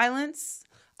violence.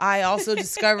 I also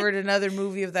discovered another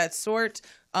movie of that sort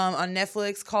on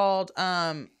Netflix called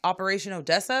Operation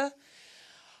Odessa.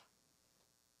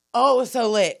 Oh, it was so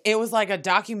lit. It was like a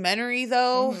documentary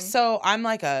though. So I'm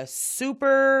like a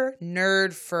super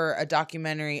nerd for a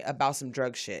documentary about some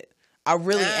drug shit. I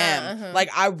really am. Like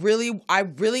I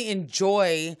really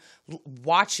enjoy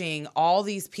watching all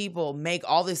these people make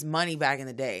all this money back in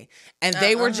the day, and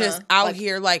they were just out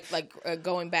here like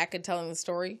going back and telling the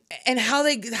story, and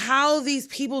how these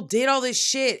people did all this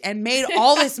shit and made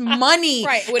all this money,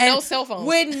 right? With no cell phones,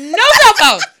 with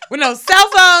no cell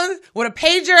phones, with a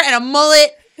pager and a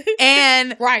mullet.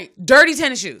 And dirty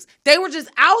tennis shoes. They were just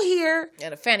out here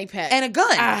and a fanny pack and a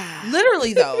gun,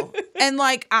 literally though. And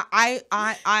like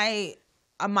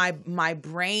my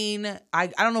brain, I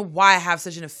don't know why I have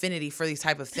such an affinity for these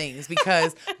type of things,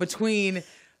 because between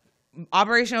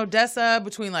Operation Odessa,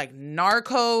 between like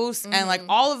Narcos and like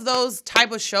all of those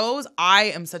type of shows,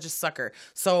 I am such a sucker.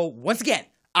 So once again,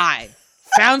 I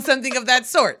found something of that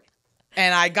sort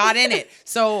and I got in it.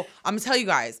 So I'm gonna tell you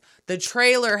guys. The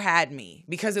trailer had me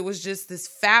because it was just this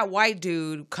fat white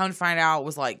dude, come to find out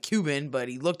was like Cuban, but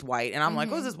he looked white. And I'm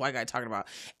like, what's this white guy talking about?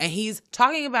 And he's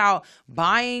talking about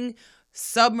buying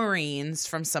submarines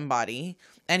from somebody.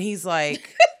 And he's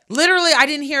like, literally, I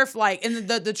didn't hear if like, and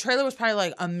the trailer was probably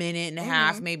like a minute and a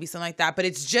half, maybe something like that. But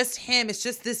it's just him. It's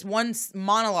just this one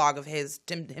monologue of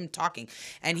him talking.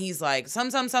 And he's like, some.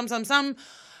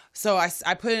 So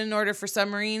I put in an order for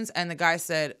submarines, and the guy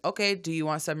said, okay, do you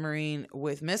want a submarine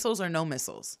with missiles or no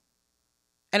missiles?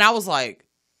 And I was like,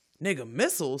 nigga,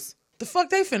 missiles? The fuck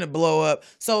they finna blow up?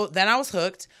 So then I was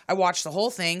hooked. I watched the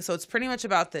whole thing. So it's pretty much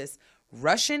about this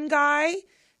Russian guy,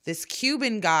 this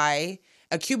Cuban guy,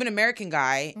 a Cuban-American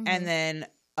guy, and then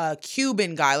a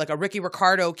Cuban guy, like a Ricky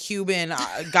Ricardo Cuban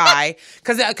guy,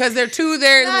 because they're two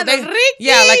there,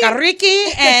 like a Ricky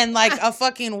and like a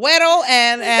fucking güero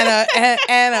and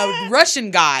a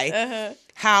Russian guy.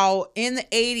 How in the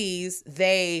 80s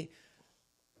they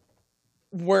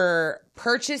were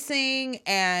purchasing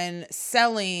and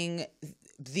selling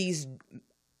these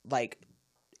like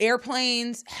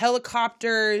airplanes,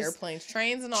 helicopters,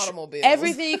 trains, and automobiles.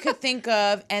 Everything you could think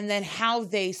of. And then how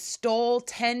they stole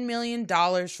 $10 million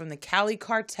from the Cali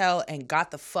cartel and got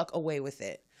the fuck away with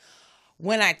it.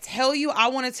 When I tell you, I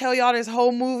want to tell y'all this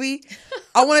whole movie.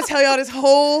 I want to tell y'all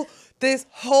this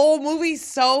whole movie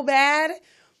so bad.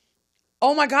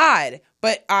 Oh my God.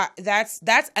 But that's,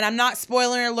 and I'm not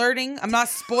spoiler alerting. I'm not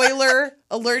spoiler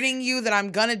alerting you that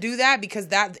I'm gonna do that, because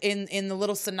that in the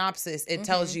little synopsis it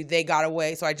tells you they got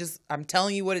away. So I'm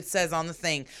telling you what it says on the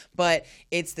thing. But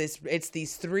it's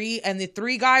these three, and the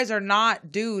three guys are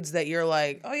not dudes that you're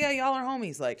like, oh yeah, y'all are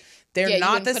homies. Like they're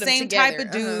not the same type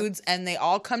of dudes, and they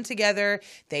all come together.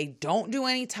 They don't do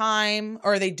any time,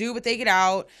 or they do, but they get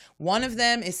out. One of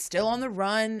them is still on the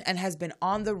run and has been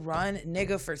on the run,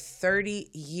 nigga, for 30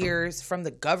 years from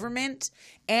the government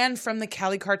and from the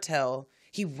Cali cartel.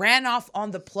 He ran off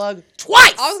on the plug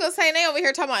twice. I was gonna say, they over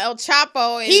here talking about El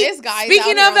Chapo and this guy.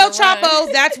 Speaking of El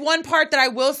Chapo, that's one part that I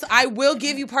will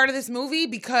give you part of this movie,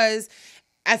 because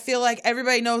I feel like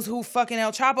everybody knows who fucking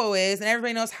El Chapo is, and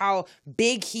everybody knows how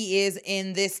big he is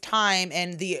in this time,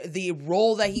 and the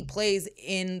role that he plays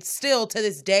in still to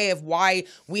this day of why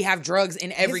we have drugs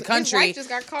in every country. His wife just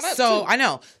got caught up. So too. I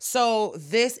know. So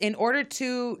this, in order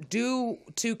to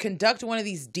conduct one of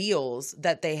these deals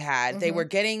that they had, they were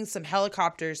getting some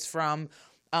helicopters from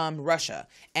Russia,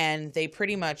 and they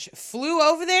pretty much flew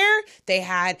over there. They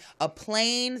had a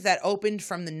plane that opened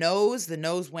from the nose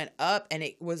went up, and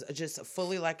it was just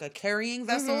fully like a carrying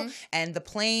vessel. And the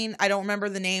plane, I don't remember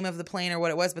the name of the plane or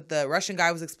what it was, but the Russian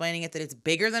guy was explaining it, that it's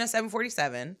bigger than a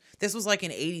 747. This was like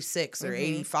in 86 or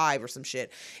 85 or some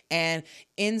shit. And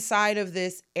inside of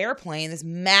this airplane, this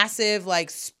massive like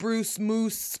spruce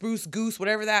goose,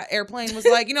 whatever that airplane was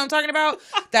like, you know what I'm talking about?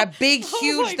 That big,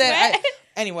 huge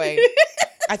anyway,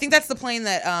 I think that's the plane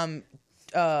that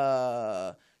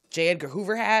J. Edgar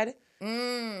Hoover had.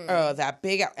 That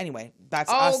big. Anyway,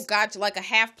 that's us. Gotcha. Like a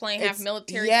half plane, half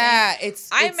military. Yeah, thing.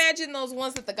 I imagine those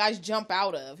ones that the guys jump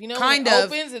out of. You know, kind when it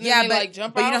of. opens and then they like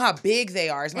jump out. But you know how big they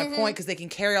are. Is my point, because they can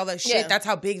carry all that shit. Yeah. That's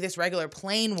how big this regular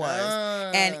plane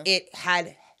was, and it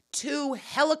had 2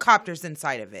 helicopters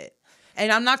inside of it. And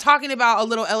I'm not talking about a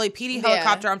little LAPD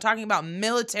helicopter. I'm talking about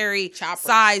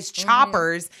military-sized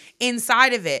choppers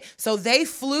inside of it. So they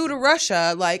flew to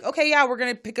Russia like, okay, yeah, we're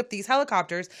going to pick up these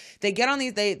helicopters. They get on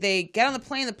these. They get on the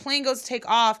plane. The plane goes to take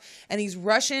off. And these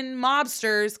Russian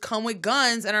mobsters come with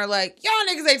guns and are like, y'all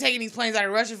niggas ain't taking these planes out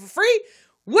of Russia for free.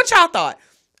 What y'all thought?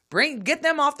 Get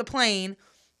them off the plane.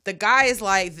 The guy is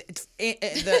like,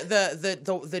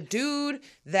 the dude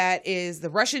that is the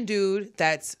Russian dude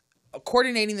that's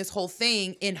coordinating this whole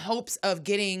thing in hopes of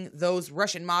getting those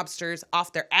Russian mobsters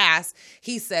off their ass.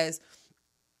 He says,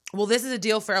 well, this is a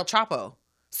deal for El Chapo.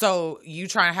 So you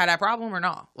trying to have that problem or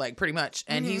not? Like, pretty much.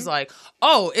 And he's like,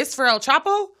 oh, it's for El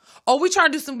Chapo? Oh, we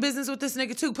trying to do some business with this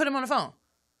nigga too. Put him on the phone.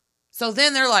 So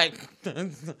then they're like,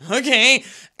 okay.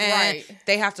 And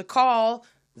they have to call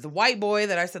the white boy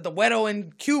that I said, the Wedo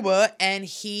in Cuba, and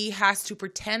he has to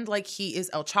pretend like he is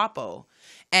El Chapo.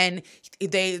 And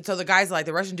so the guy's like,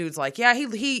 the Russian dude's like, yeah,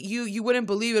 you wouldn't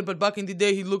believe it, but back in the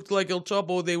day, he looked like El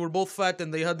Chapo. They were both fat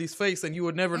and they had this face, and you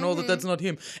would never know that that's not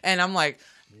him. And I'm like,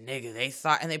 nigga, they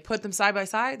thought, and they put them side by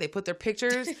side. They put their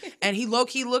pictures, and he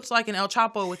low-key looked like an El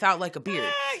Chapo without like a beard.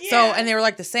 So, and they were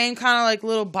like the same kind of like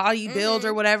little body build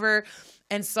or whatever.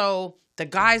 And so the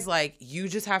guy's like, you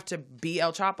just have to be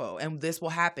El Chapo, and this will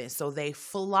happen. So they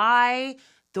fly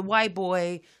the white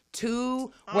boy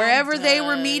to wherever they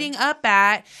were meeting up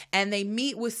at, and they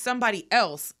meet with somebody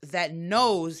else that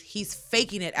knows he's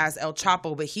faking it as El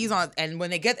Chapo, but he's on, and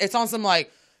when they get, it's on some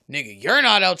like, nigga, you're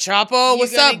not El Chapo.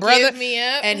 What's up, brother? Give me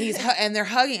up? And they're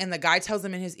hugging, and the guy tells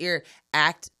him in his ear,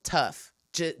 act tough.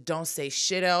 Just don't say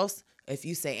shit else. If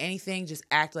you say anything, just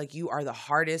act like you are the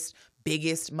hardest,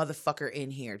 biggest motherfucker in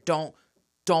here. Don't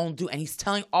do, and he's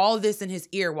telling all of this in his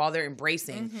ear while they're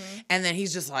embracing. And then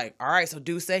he's just like, all right, so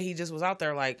Deuce said he just was out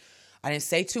there like, I didn't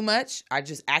say too much. I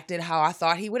just acted how I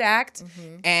thought he would act.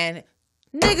 And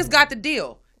niggas got the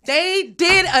deal. They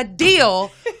did a deal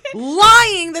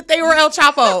lying that they were El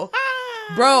Chapo.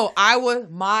 Bro,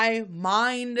 my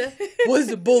mind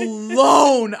was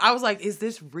blown. I was like, is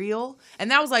this real?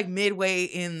 And that was like midway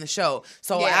in the show.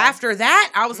 So after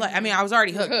that, I was like, I mean, I was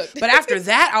already hooked. But after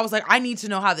that, I was like, I need to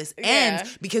know how this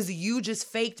ends, because you just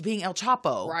faked being El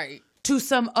Chapo. Right. To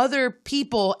some other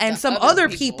people and some other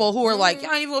people who are like,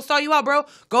 I ain't even gonna stall you out, bro.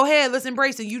 Go ahead, let's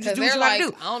embrace it. You just do what you gotta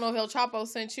do. I don't know if El Chapo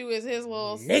sent you as his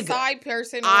little side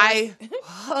person.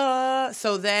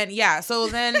 So then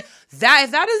that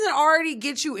if that doesn't already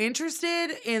get you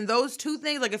interested in those two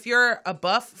things, like if you're a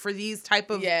buff for these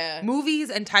type of movies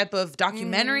and type of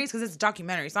documentaries, because it's a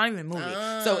documentary, it's not even a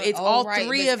movie. So it's all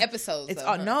three of episodes. It's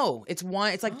no, it's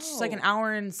one. It's like just like an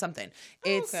hour and something.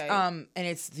 It's and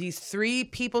it's these 3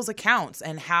 people's accounts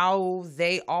and how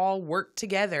they all worked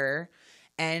together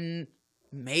and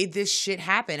made this shit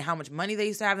happen. How much money they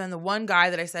used to have. And the one guy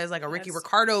that I said is like a Ricky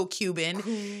Ricardo Cuban.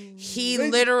 He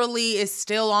literally is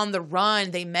still on the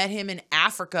run. They met him in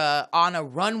Africa on a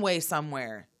runway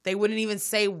somewhere. They wouldn't even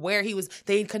say where he was.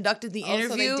 They conducted the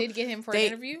interview. So they did get him for an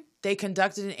interview? They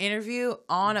conducted an interview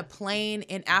on a plane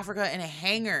in Africa in a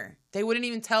hangar. They wouldn't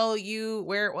even tell you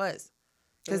where it was.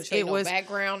 Because it was no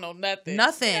background, no nothing.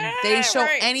 Nothing. They didn't show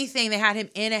anything. They had him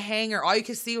in a hangar. All you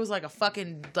could see was like a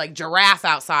fucking like giraffe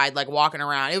outside, like walking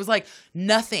around. It was like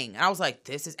nothing. And I was like,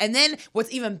 this is. And then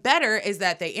what's even better is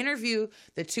that they interview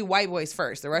the 2 white boys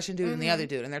first, the Russian dude and the other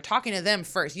dude, and they're talking to them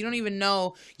first. You don't even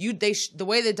know the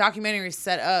way the documentary is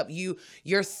set up.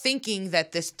 You're thinking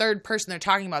that this third person they're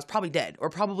talking about is probably dead or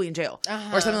probably in jail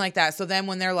or something like that. So then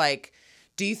when they're like,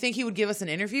 do you think he would give us an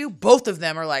interview? Both of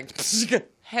them are like,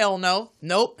 hell no.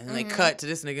 Nope. And then they cut to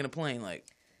this nigga in a plane like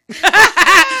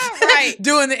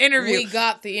doing the interview. We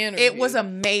got the interview. It was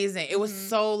amazing. It was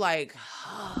so like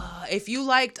if you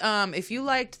liked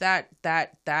that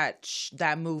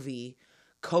movie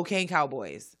Cocaine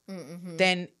Cowboys,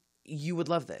 then you would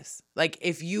love this. Like,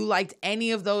 if you liked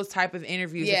any of those type of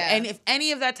interviews, and if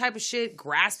any of that type of shit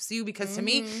grasps you, because to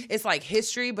me, it's like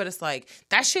history, but it's like,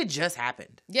 that shit just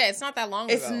happened. Yeah, it's not that long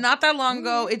ago. It's not that long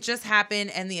ago. It just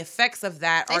happened, and the effects of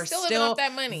that are still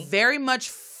that money. very much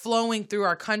flowing through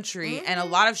our country, and a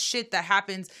lot of shit that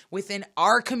happens within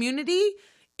our community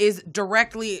is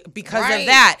directly because of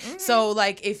that. So,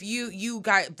 like, if you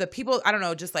got the people, I don't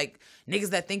know, just like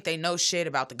niggas that think they know shit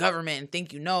about the government and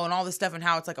think and all this stuff and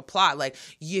how it's like a plot. Like,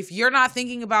 if you're not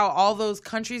thinking about all those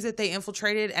countries that they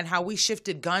infiltrated and how we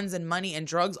shifted guns and money and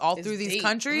drugs all through these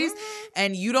countries,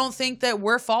 and you don't think that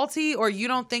we're faulty, or you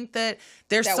don't think that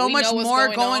there's so much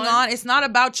more going on. It's not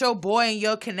about your boy and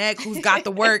your connect who's got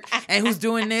the work and who's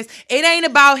doing this. It ain't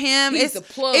about him.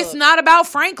 It's not about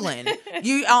Franklin.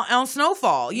 You on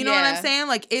Snowfall. You know what I'm saying?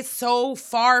 Like, it's so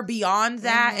far beyond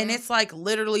that, and it's like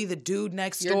literally the dude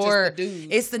next door.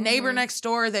 It's the neighbor next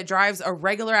door that drives a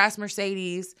regular ass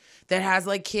Mercedes that has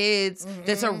like kids.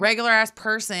 That's a regular ass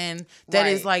person that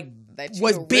is like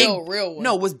was big, real one.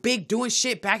 No, was big doing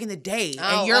shit back in the day,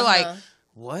 and you're like,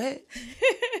 what?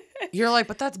 You're like,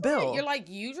 but that's Bill. You're like,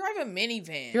 you drive a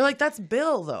minivan. You're like, that's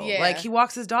Bill though. Yeah. Like, he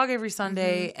walks his dog every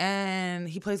Sunday and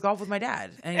he plays golf with my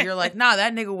dad. And you're like, nah,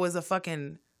 that nigga was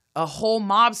a whole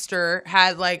mobster,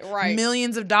 had like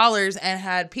millions of dollars and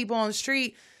had people on the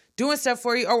street doing stuff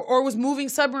for you, or was moving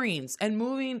submarines and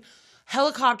moving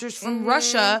helicopters from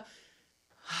Russia.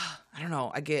 I don't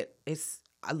know.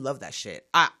 I love that shit.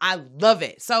 I love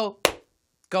it. So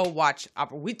go watch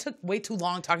Opera. We took way too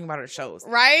long talking about our shows.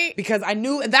 Right? Because I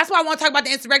knew, and that's why I want to talk about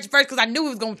the insurrection first, because I knew we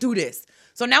was going to do this.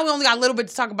 So now we only got a little bit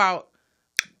to talk about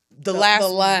the last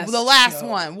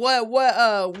one.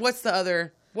 What's the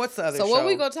other show? So what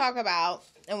we going to talk about,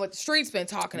 and what the street's been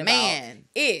talking about,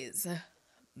 is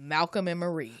Malcolm and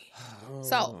Marie.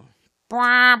 So, if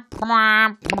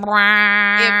you've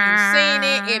seen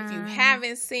it, if you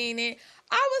haven't seen it,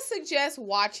 I would suggest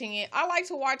watching it. I like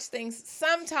to watch things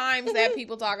sometimes that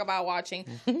people talk about watching.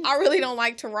 I really don't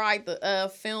like to ride the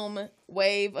film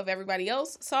wave of everybody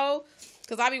else. So,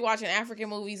 because I be watching African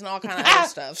movies and all kind of other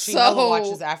stuff. She never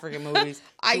watches African movies.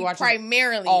 I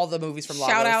primarily all the movies from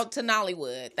Lagos. Shout out to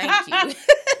Nollywood. Thank you.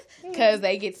 Because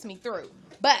they gets me through.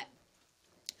 But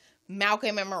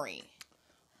Malcolm and Marie.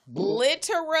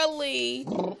 Literally,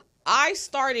 I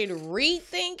started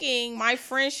rethinking my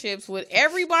friendships with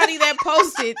everybody that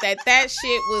posted that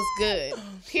shit was good.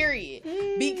 Period.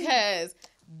 Because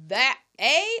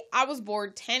I was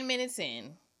bored 10 minutes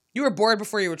in. You were bored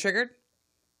before you were triggered?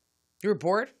 You were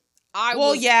bored?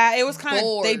 It was kind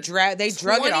of, they drug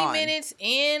it on. 20 minutes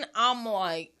in, I'm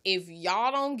like, if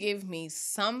y'all don't give me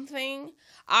something,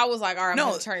 I was like, all right, I'm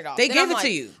going to turn it off. They gave it to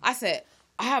you. I said,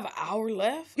 I have an hour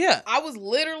left? Yeah. I was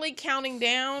literally counting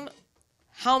down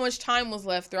how much time was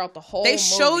left throughout the whole movie. They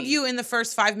showed you in the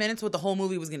first 5 minutes what the whole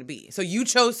movie was going to be. So you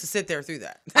chose to sit there through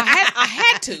that. I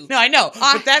had to. No, I know.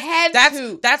 But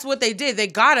that's what they did. They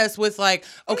got us with like,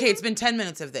 okay, it's been 10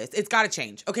 minutes of this. It's got to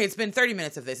change. Okay, it's been 30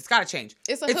 minutes of this. It's got to change.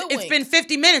 It's been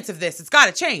 50 minutes of this. It's got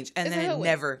to change. And then it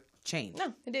never changed.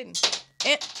 No, it didn't.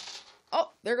 And,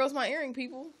 there goes my earring,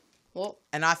 people. Well,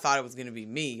 and I thought it was going to be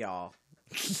me, y'all.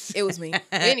 It was me.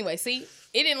 Anyway, see,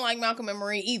 it didn't like Malcolm and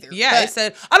Marie either. Yeah, it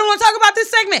said, I don't want to talk about this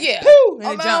segment. Yeah. Pooh!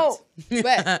 And it jumped.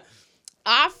 But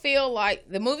I feel like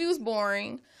the movie was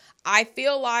boring. I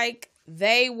feel like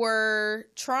they were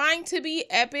trying to be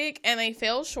epic and they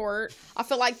fell short. I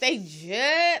feel like they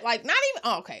just, like, not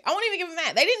even, okay, I won't even give them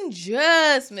that. They didn't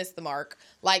just miss the mark.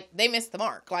 Like, they missed the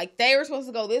mark. Like, they were supposed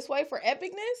to go this way for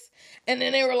epicness, and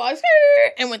then they were like,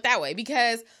 and went that way,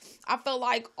 because I felt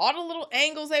like all the little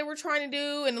angles they were trying to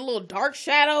do and the little dark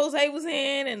shadows they was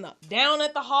in and down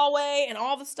at the hallway and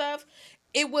all the stuff,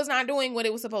 it was not doing what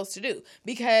it was supposed to do.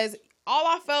 Because all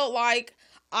I felt like,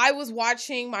 I was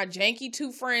watching my janky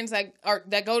two friends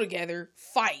that go together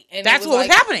fight. And that's what was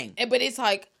happening. But it's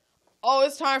like, oh,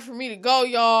 it's time for me to go,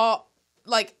 y'all.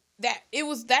 Like,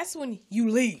 that's when you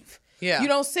leave. Yeah. You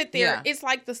don't sit there. Yeah. It's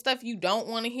like the stuff you don't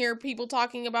want to hear people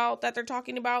talking about that they're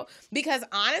talking about. Because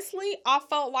honestly, I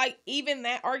felt like even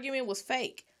that argument was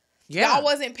fake. Yeah. Y'all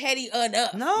wasn't petty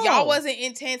enough. No. Y'all wasn't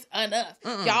intense enough.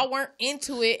 Y'all weren't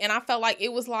into it. And I felt like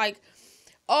it was like,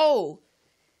 oh,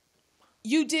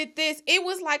 you did this. It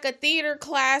was like a theater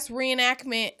class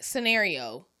reenactment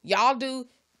scenario. Y'all do,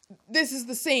 this is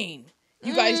the scene.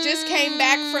 You guys just came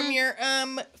back from your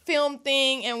film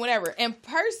thing and whatever. And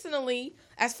personally,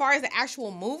 as far as the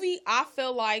actual movie, I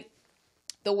feel like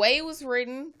the way it was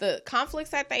written, the conflicts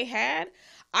that they had,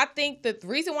 I think the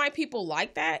reason why people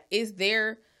like that is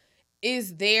their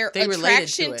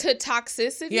attraction to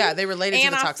toxicity. Yeah, they related to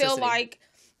the toxicity. And I feel like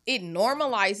it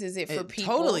normalizes it for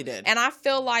people. Totally did. And I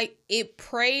feel like it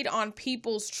preyed on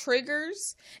people's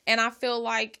triggers. And I feel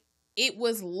like it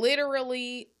was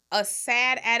literally a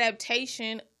sad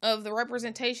adaptation of the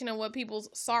representation of what people's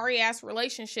sorry ass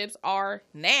relationships are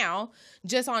now,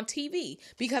 just on TV.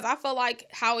 Because I feel like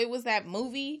how it was that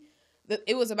movie, that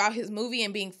it was about his movie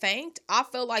and being thanked. I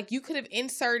feel like you could have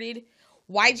inserted,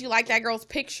 why'd you like that girl's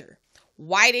picture?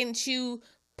 Why didn't you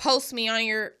post me on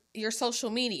your social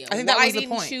media? I think that was the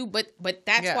point. But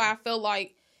that's why I feel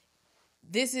like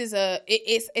this is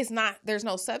it's not, there's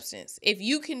no substance. If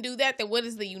you can do that, then what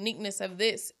is the uniqueness of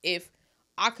this? If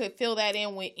I could fill that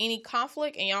in with any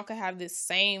conflict and y'all could have this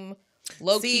same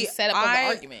low-key setup of the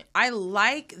argument. I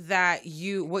like that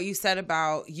what you said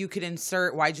about you could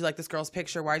insert, why'd you like this girl's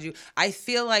picture? I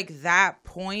feel like that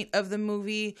point of the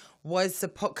movie was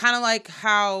kind of like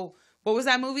how, what was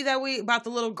that movie about the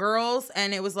little girls?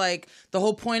 And it was like the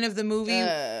whole point of the movie.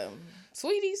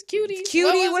 Sweeties,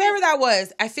 cuties. Whatever that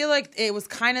was. I feel like it was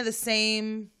kind of the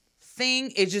same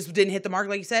thing. It just didn't hit the mark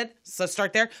like you said. So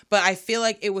start there. But I feel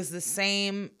like it was the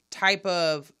same type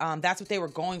of, that's what they were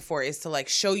going for, is to like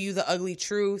show you the ugly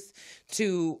truth,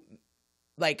 to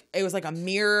like, it was like a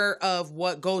mirror of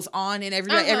what goes on in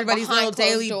everybody's little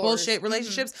daily bullshit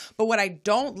relationships. Mm-hmm. But what I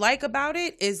don't like about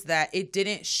it is that it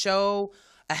didn't show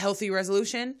a healthy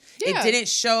resolution. Yeah. It didn't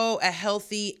show a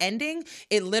healthy ending.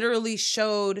 It literally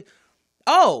showed,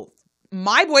 oh,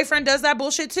 my boyfriend does that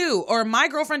bullshit too, or my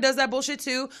girlfriend does that bullshit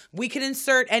too. We could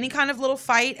insert any kind of little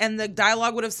fight and the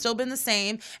dialogue would have still been the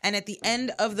same. And at the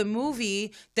end of the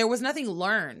movie, there was nothing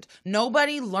learned.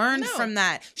 Nobody learned from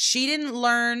that. She didn't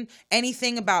learn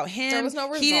anything about him. There was no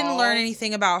resolve. He didn't learn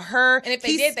anything about her. And if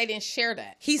they did, they didn't share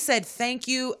that. He said thank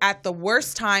you at the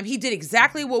worst time. He did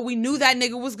exactly what we knew that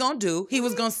nigga was gonna do. He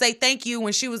was gonna say thank you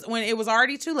when it was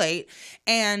already too late.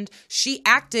 And she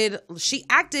acted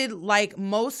like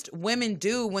most women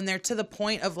do when they're to the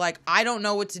point of like, I don't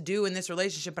know what to do in this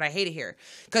relationship, but I hate it here.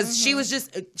 Because she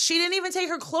didn't even take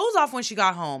her clothes off when she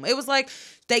got home. It was like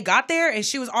they got there and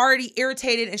she was already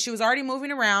irritated and she was already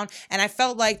moving around. And I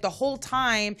felt like the whole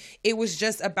time it was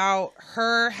just about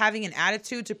her having an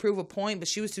attitude to prove a point, but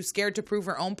she was too scared to prove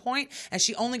her own point. And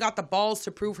she only got the balls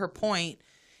to prove her point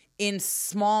in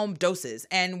small doses.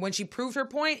 And when she proved her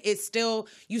point, you still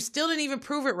didn't even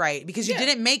prove it right, because you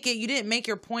didn't make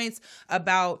your points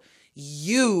about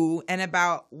you and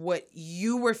about what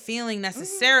you were feeling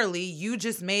necessarily. You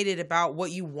just made it about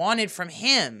what you wanted from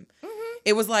him.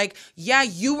 It was like, yeah,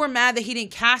 you were mad that he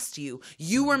didn't cast you.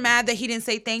 You were mad that he didn't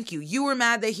say thank you. You were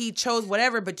mad that he chose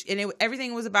whatever,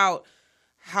 everything was about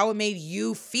how it made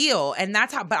you feel. And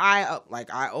that's how, but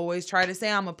I always try to say,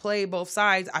 I'm gonna play both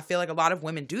sides. I feel like a lot of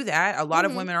women do that. A lot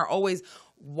of women are always,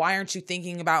 why aren't you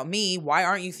thinking about me? Why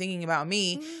aren't you thinking about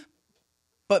me?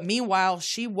 But meanwhile,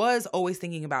 she was always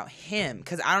thinking about him.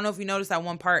 Because I don't know if you noticed that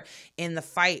one part in the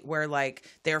fight where like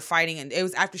they were fighting, and it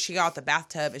was after she got out the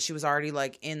bathtub and she was already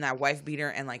like in that wife beater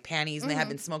and like panties, and they had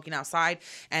been smoking outside.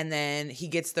 And then he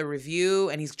gets the review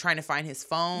and he's trying to find his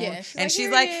phone. Yeah,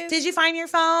 she's like, did you find your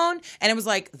phone? And it was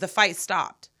like the fight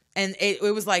stopped. And it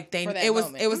was like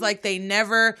like they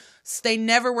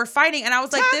never were fighting. And I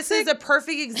was like, this is a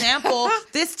perfect example.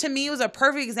 This to me was a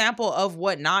perfect example of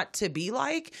what not to be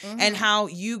like, and how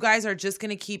you guys are just going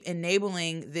to keep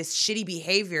enabling this shitty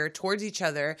behavior towards each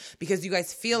other because you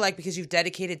guys feel like, because you've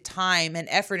dedicated time and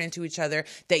effort into each other,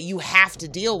 that you have to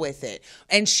deal with it.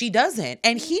 And she doesn't.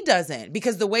 And he doesn't,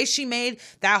 because the way she made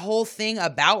that whole thing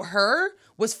about her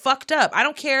was fucked up. I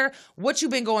don't care what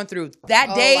you've been going through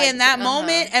that day in that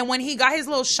moment. And when he got his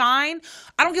little shine,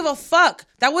 I don't give a fuck.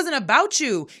 That wasn't about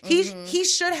you. He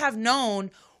should have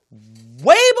known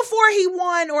way before he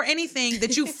won or anything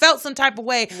that you felt some type of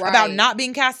way about not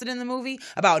being casted in the movie,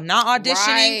 about not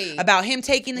auditioning, about him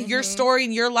taking your story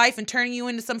and your life and turning you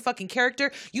into some fucking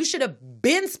character. You should have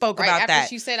been spoke about after that.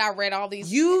 She said, I read all these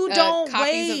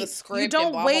copies of the script. You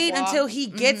don't wait until he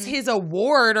gets his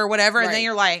award or whatever, and then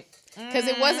you're like, because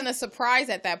it wasn't a surprise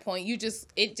at that point.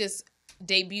 It just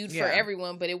debuted for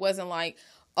everyone, but it wasn't like,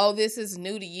 oh, this is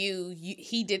new to you.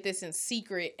 He did this in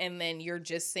secret, and then you're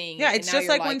just seeing it. Yeah, it's just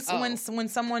like when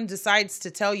someone decides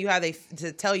to tell you hey,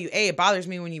 it bothers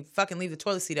me when you fucking leave the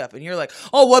toilet seat up, and you're like,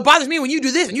 oh, well, it bothers me when you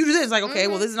do this and you do this. It's like, okay,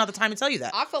 well, this is not the time to tell you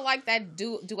that. I feel like that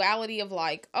duality of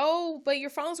like, oh, but your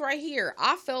phone's right here.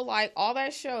 I feel like all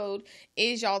that showed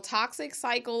is y'all toxic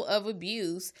cycle of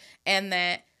abuse, and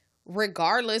that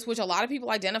regardless, which a lot of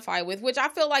people identify with, which I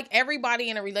feel like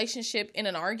everybody in a relationship, in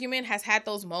an argument, has had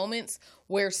those moments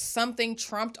where something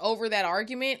trumped over that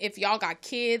argument. If y'all got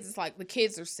kids, it's like the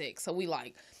kids are sick, so we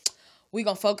like, we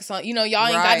gonna focus on, y'all ain't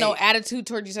got no attitude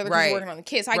towards each other because you're working on the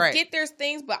kids. I get there's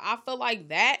things, but I feel like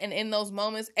that, and in those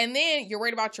moments, and then you're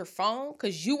worried about your phone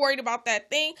because you worried about that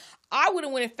thing. I would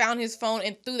have went and found his phone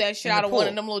and threw that shit out of one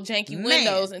of them little janky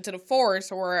windows into the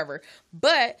forest or wherever.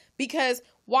 But because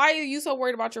why are you so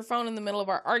worried about your phone in the middle of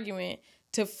our argument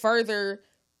to further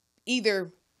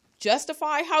either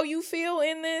justify how you feel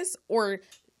in this or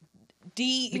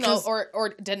or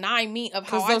deny me of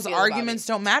how I feel. Because those arguments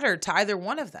don't matter to either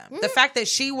one of them. The fact that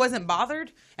she wasn't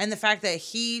bothered and the fact that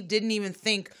he didn't even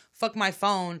think, fuck my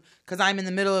phone because I'm in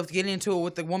the middle of getting into it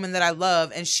with the woman that I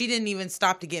love, and she didn't even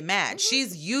stop to get mad.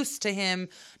 She's used to him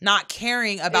not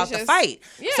caring about the fight.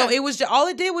 Yeah. So it was all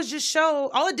it did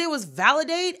was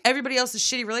validate everybody else's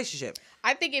shitty relationship.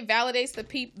 I think it validates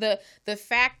the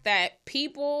fact that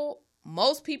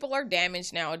most people are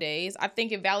damaged nowadays. I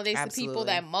think it validates the people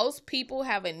that most people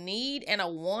have a need and a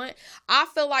want. I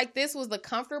feel like this was the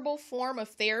comfortable form of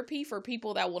therapy for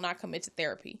people that will not commit to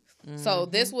therapy. Mm-hmm. So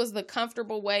this was the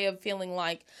comfortable way of feeling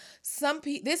like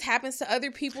this happens to other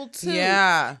people too.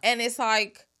 Yeah. And it's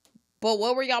like, but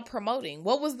what were y'all promoting?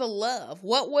 What was the love?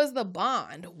 What was the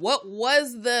bond? What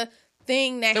was the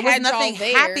thing that there had was nothing y'all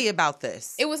there? Happy about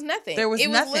this. It was nothing. It was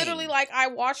literally like I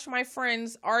watched my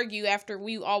friends argue after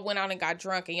we all went out and got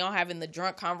drunk, and y'all having the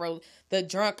drunk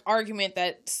argument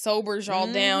that sobers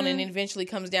y'all down and eventually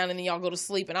comes down, and then y'all go to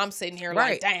sleep, and I'm sitting here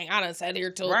like, dang, I done sat here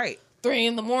till 3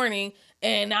 a.m.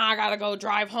 and now I gotta go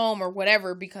drive home or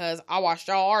whatever because I watched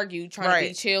y'all argue trying to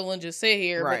be chill and just sit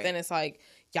here. But then it's like,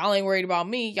 y'all ain't worried about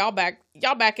me. Y'all back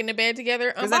in the bed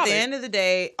together. Because at the end of the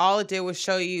day, all it did was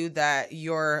show you that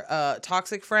your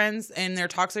toxic friends in their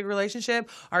toxic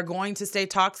relationship are going to stay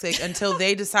toxic until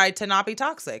they decide to not be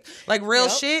toxic. Like real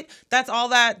shit. That's all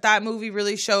that movie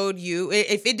really showed you.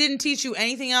 If it didn't teach you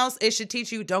anything else, it should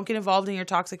teach you don't get involved in your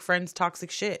toxic friends' toxic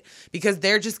shit because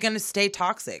they're just going to stay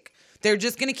toxic. They're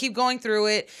just going to keep going through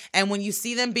it. And when you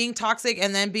see them being toxic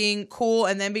and then being cool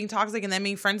and then being toxic and then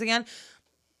being friends again,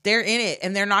 they're in it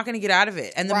and they're not going to get out of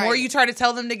it. And the more you try to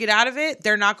tell them to get out of it,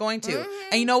 they're not going to.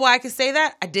 And you know why I could say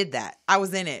that? I did that. I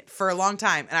was in it for a long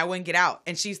time and I wouldn't get out.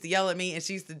 And she used to yell at me and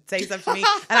she used to say stuff to me.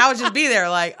 And I would just be there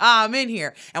like, I'm in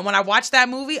here. And when I watched that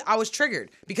movie, I was triggered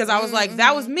because I was like,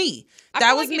 that was me.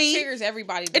 That was me. It triggers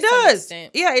everybody. It does.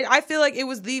 Yeah, I feel like it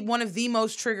was one of the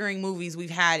most triggering movies we've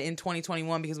had in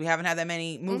 2021 because we haven't had that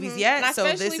many movies yet. And so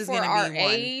this is going to be our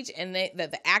age, and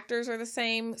the actors are the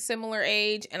similar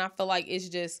age, and I feel like it's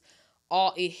just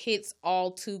it hits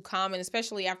all too common,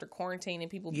 especially after quarantine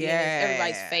and people being in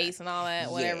everybody's face and all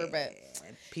that, whatever. But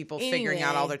people figuring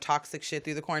out all their toxic shit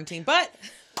through the quarantine, but.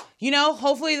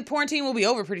 Hopefully the quarantine will be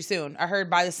over pretty soon. I heard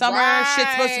by the summer,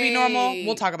 shit's supposed to be normal.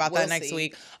 We'll talk about that next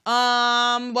week.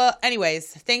 Well,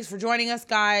 anyways, thanks for joining us,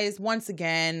 guys. Once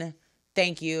again,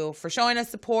 thank you for showing us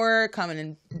support, coming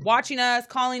and watching us,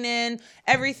 calling in,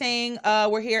 everything.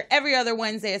 We're here every other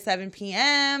Wednesday at 7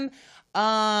 p.m. We're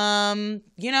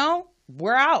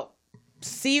out.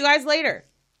 See you guys later.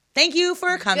 Thank you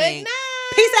for coming. Good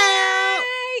night. Peace out.